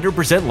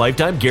 100%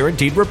 lifetime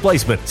guaranteed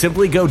replacement.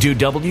 Simply go to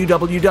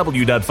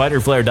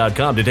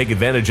www.fighterflare.com to take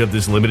advantage of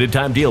this limited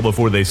time deal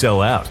before they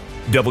sell out.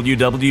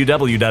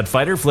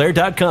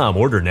 www.fighterflare.com.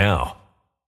 Order now.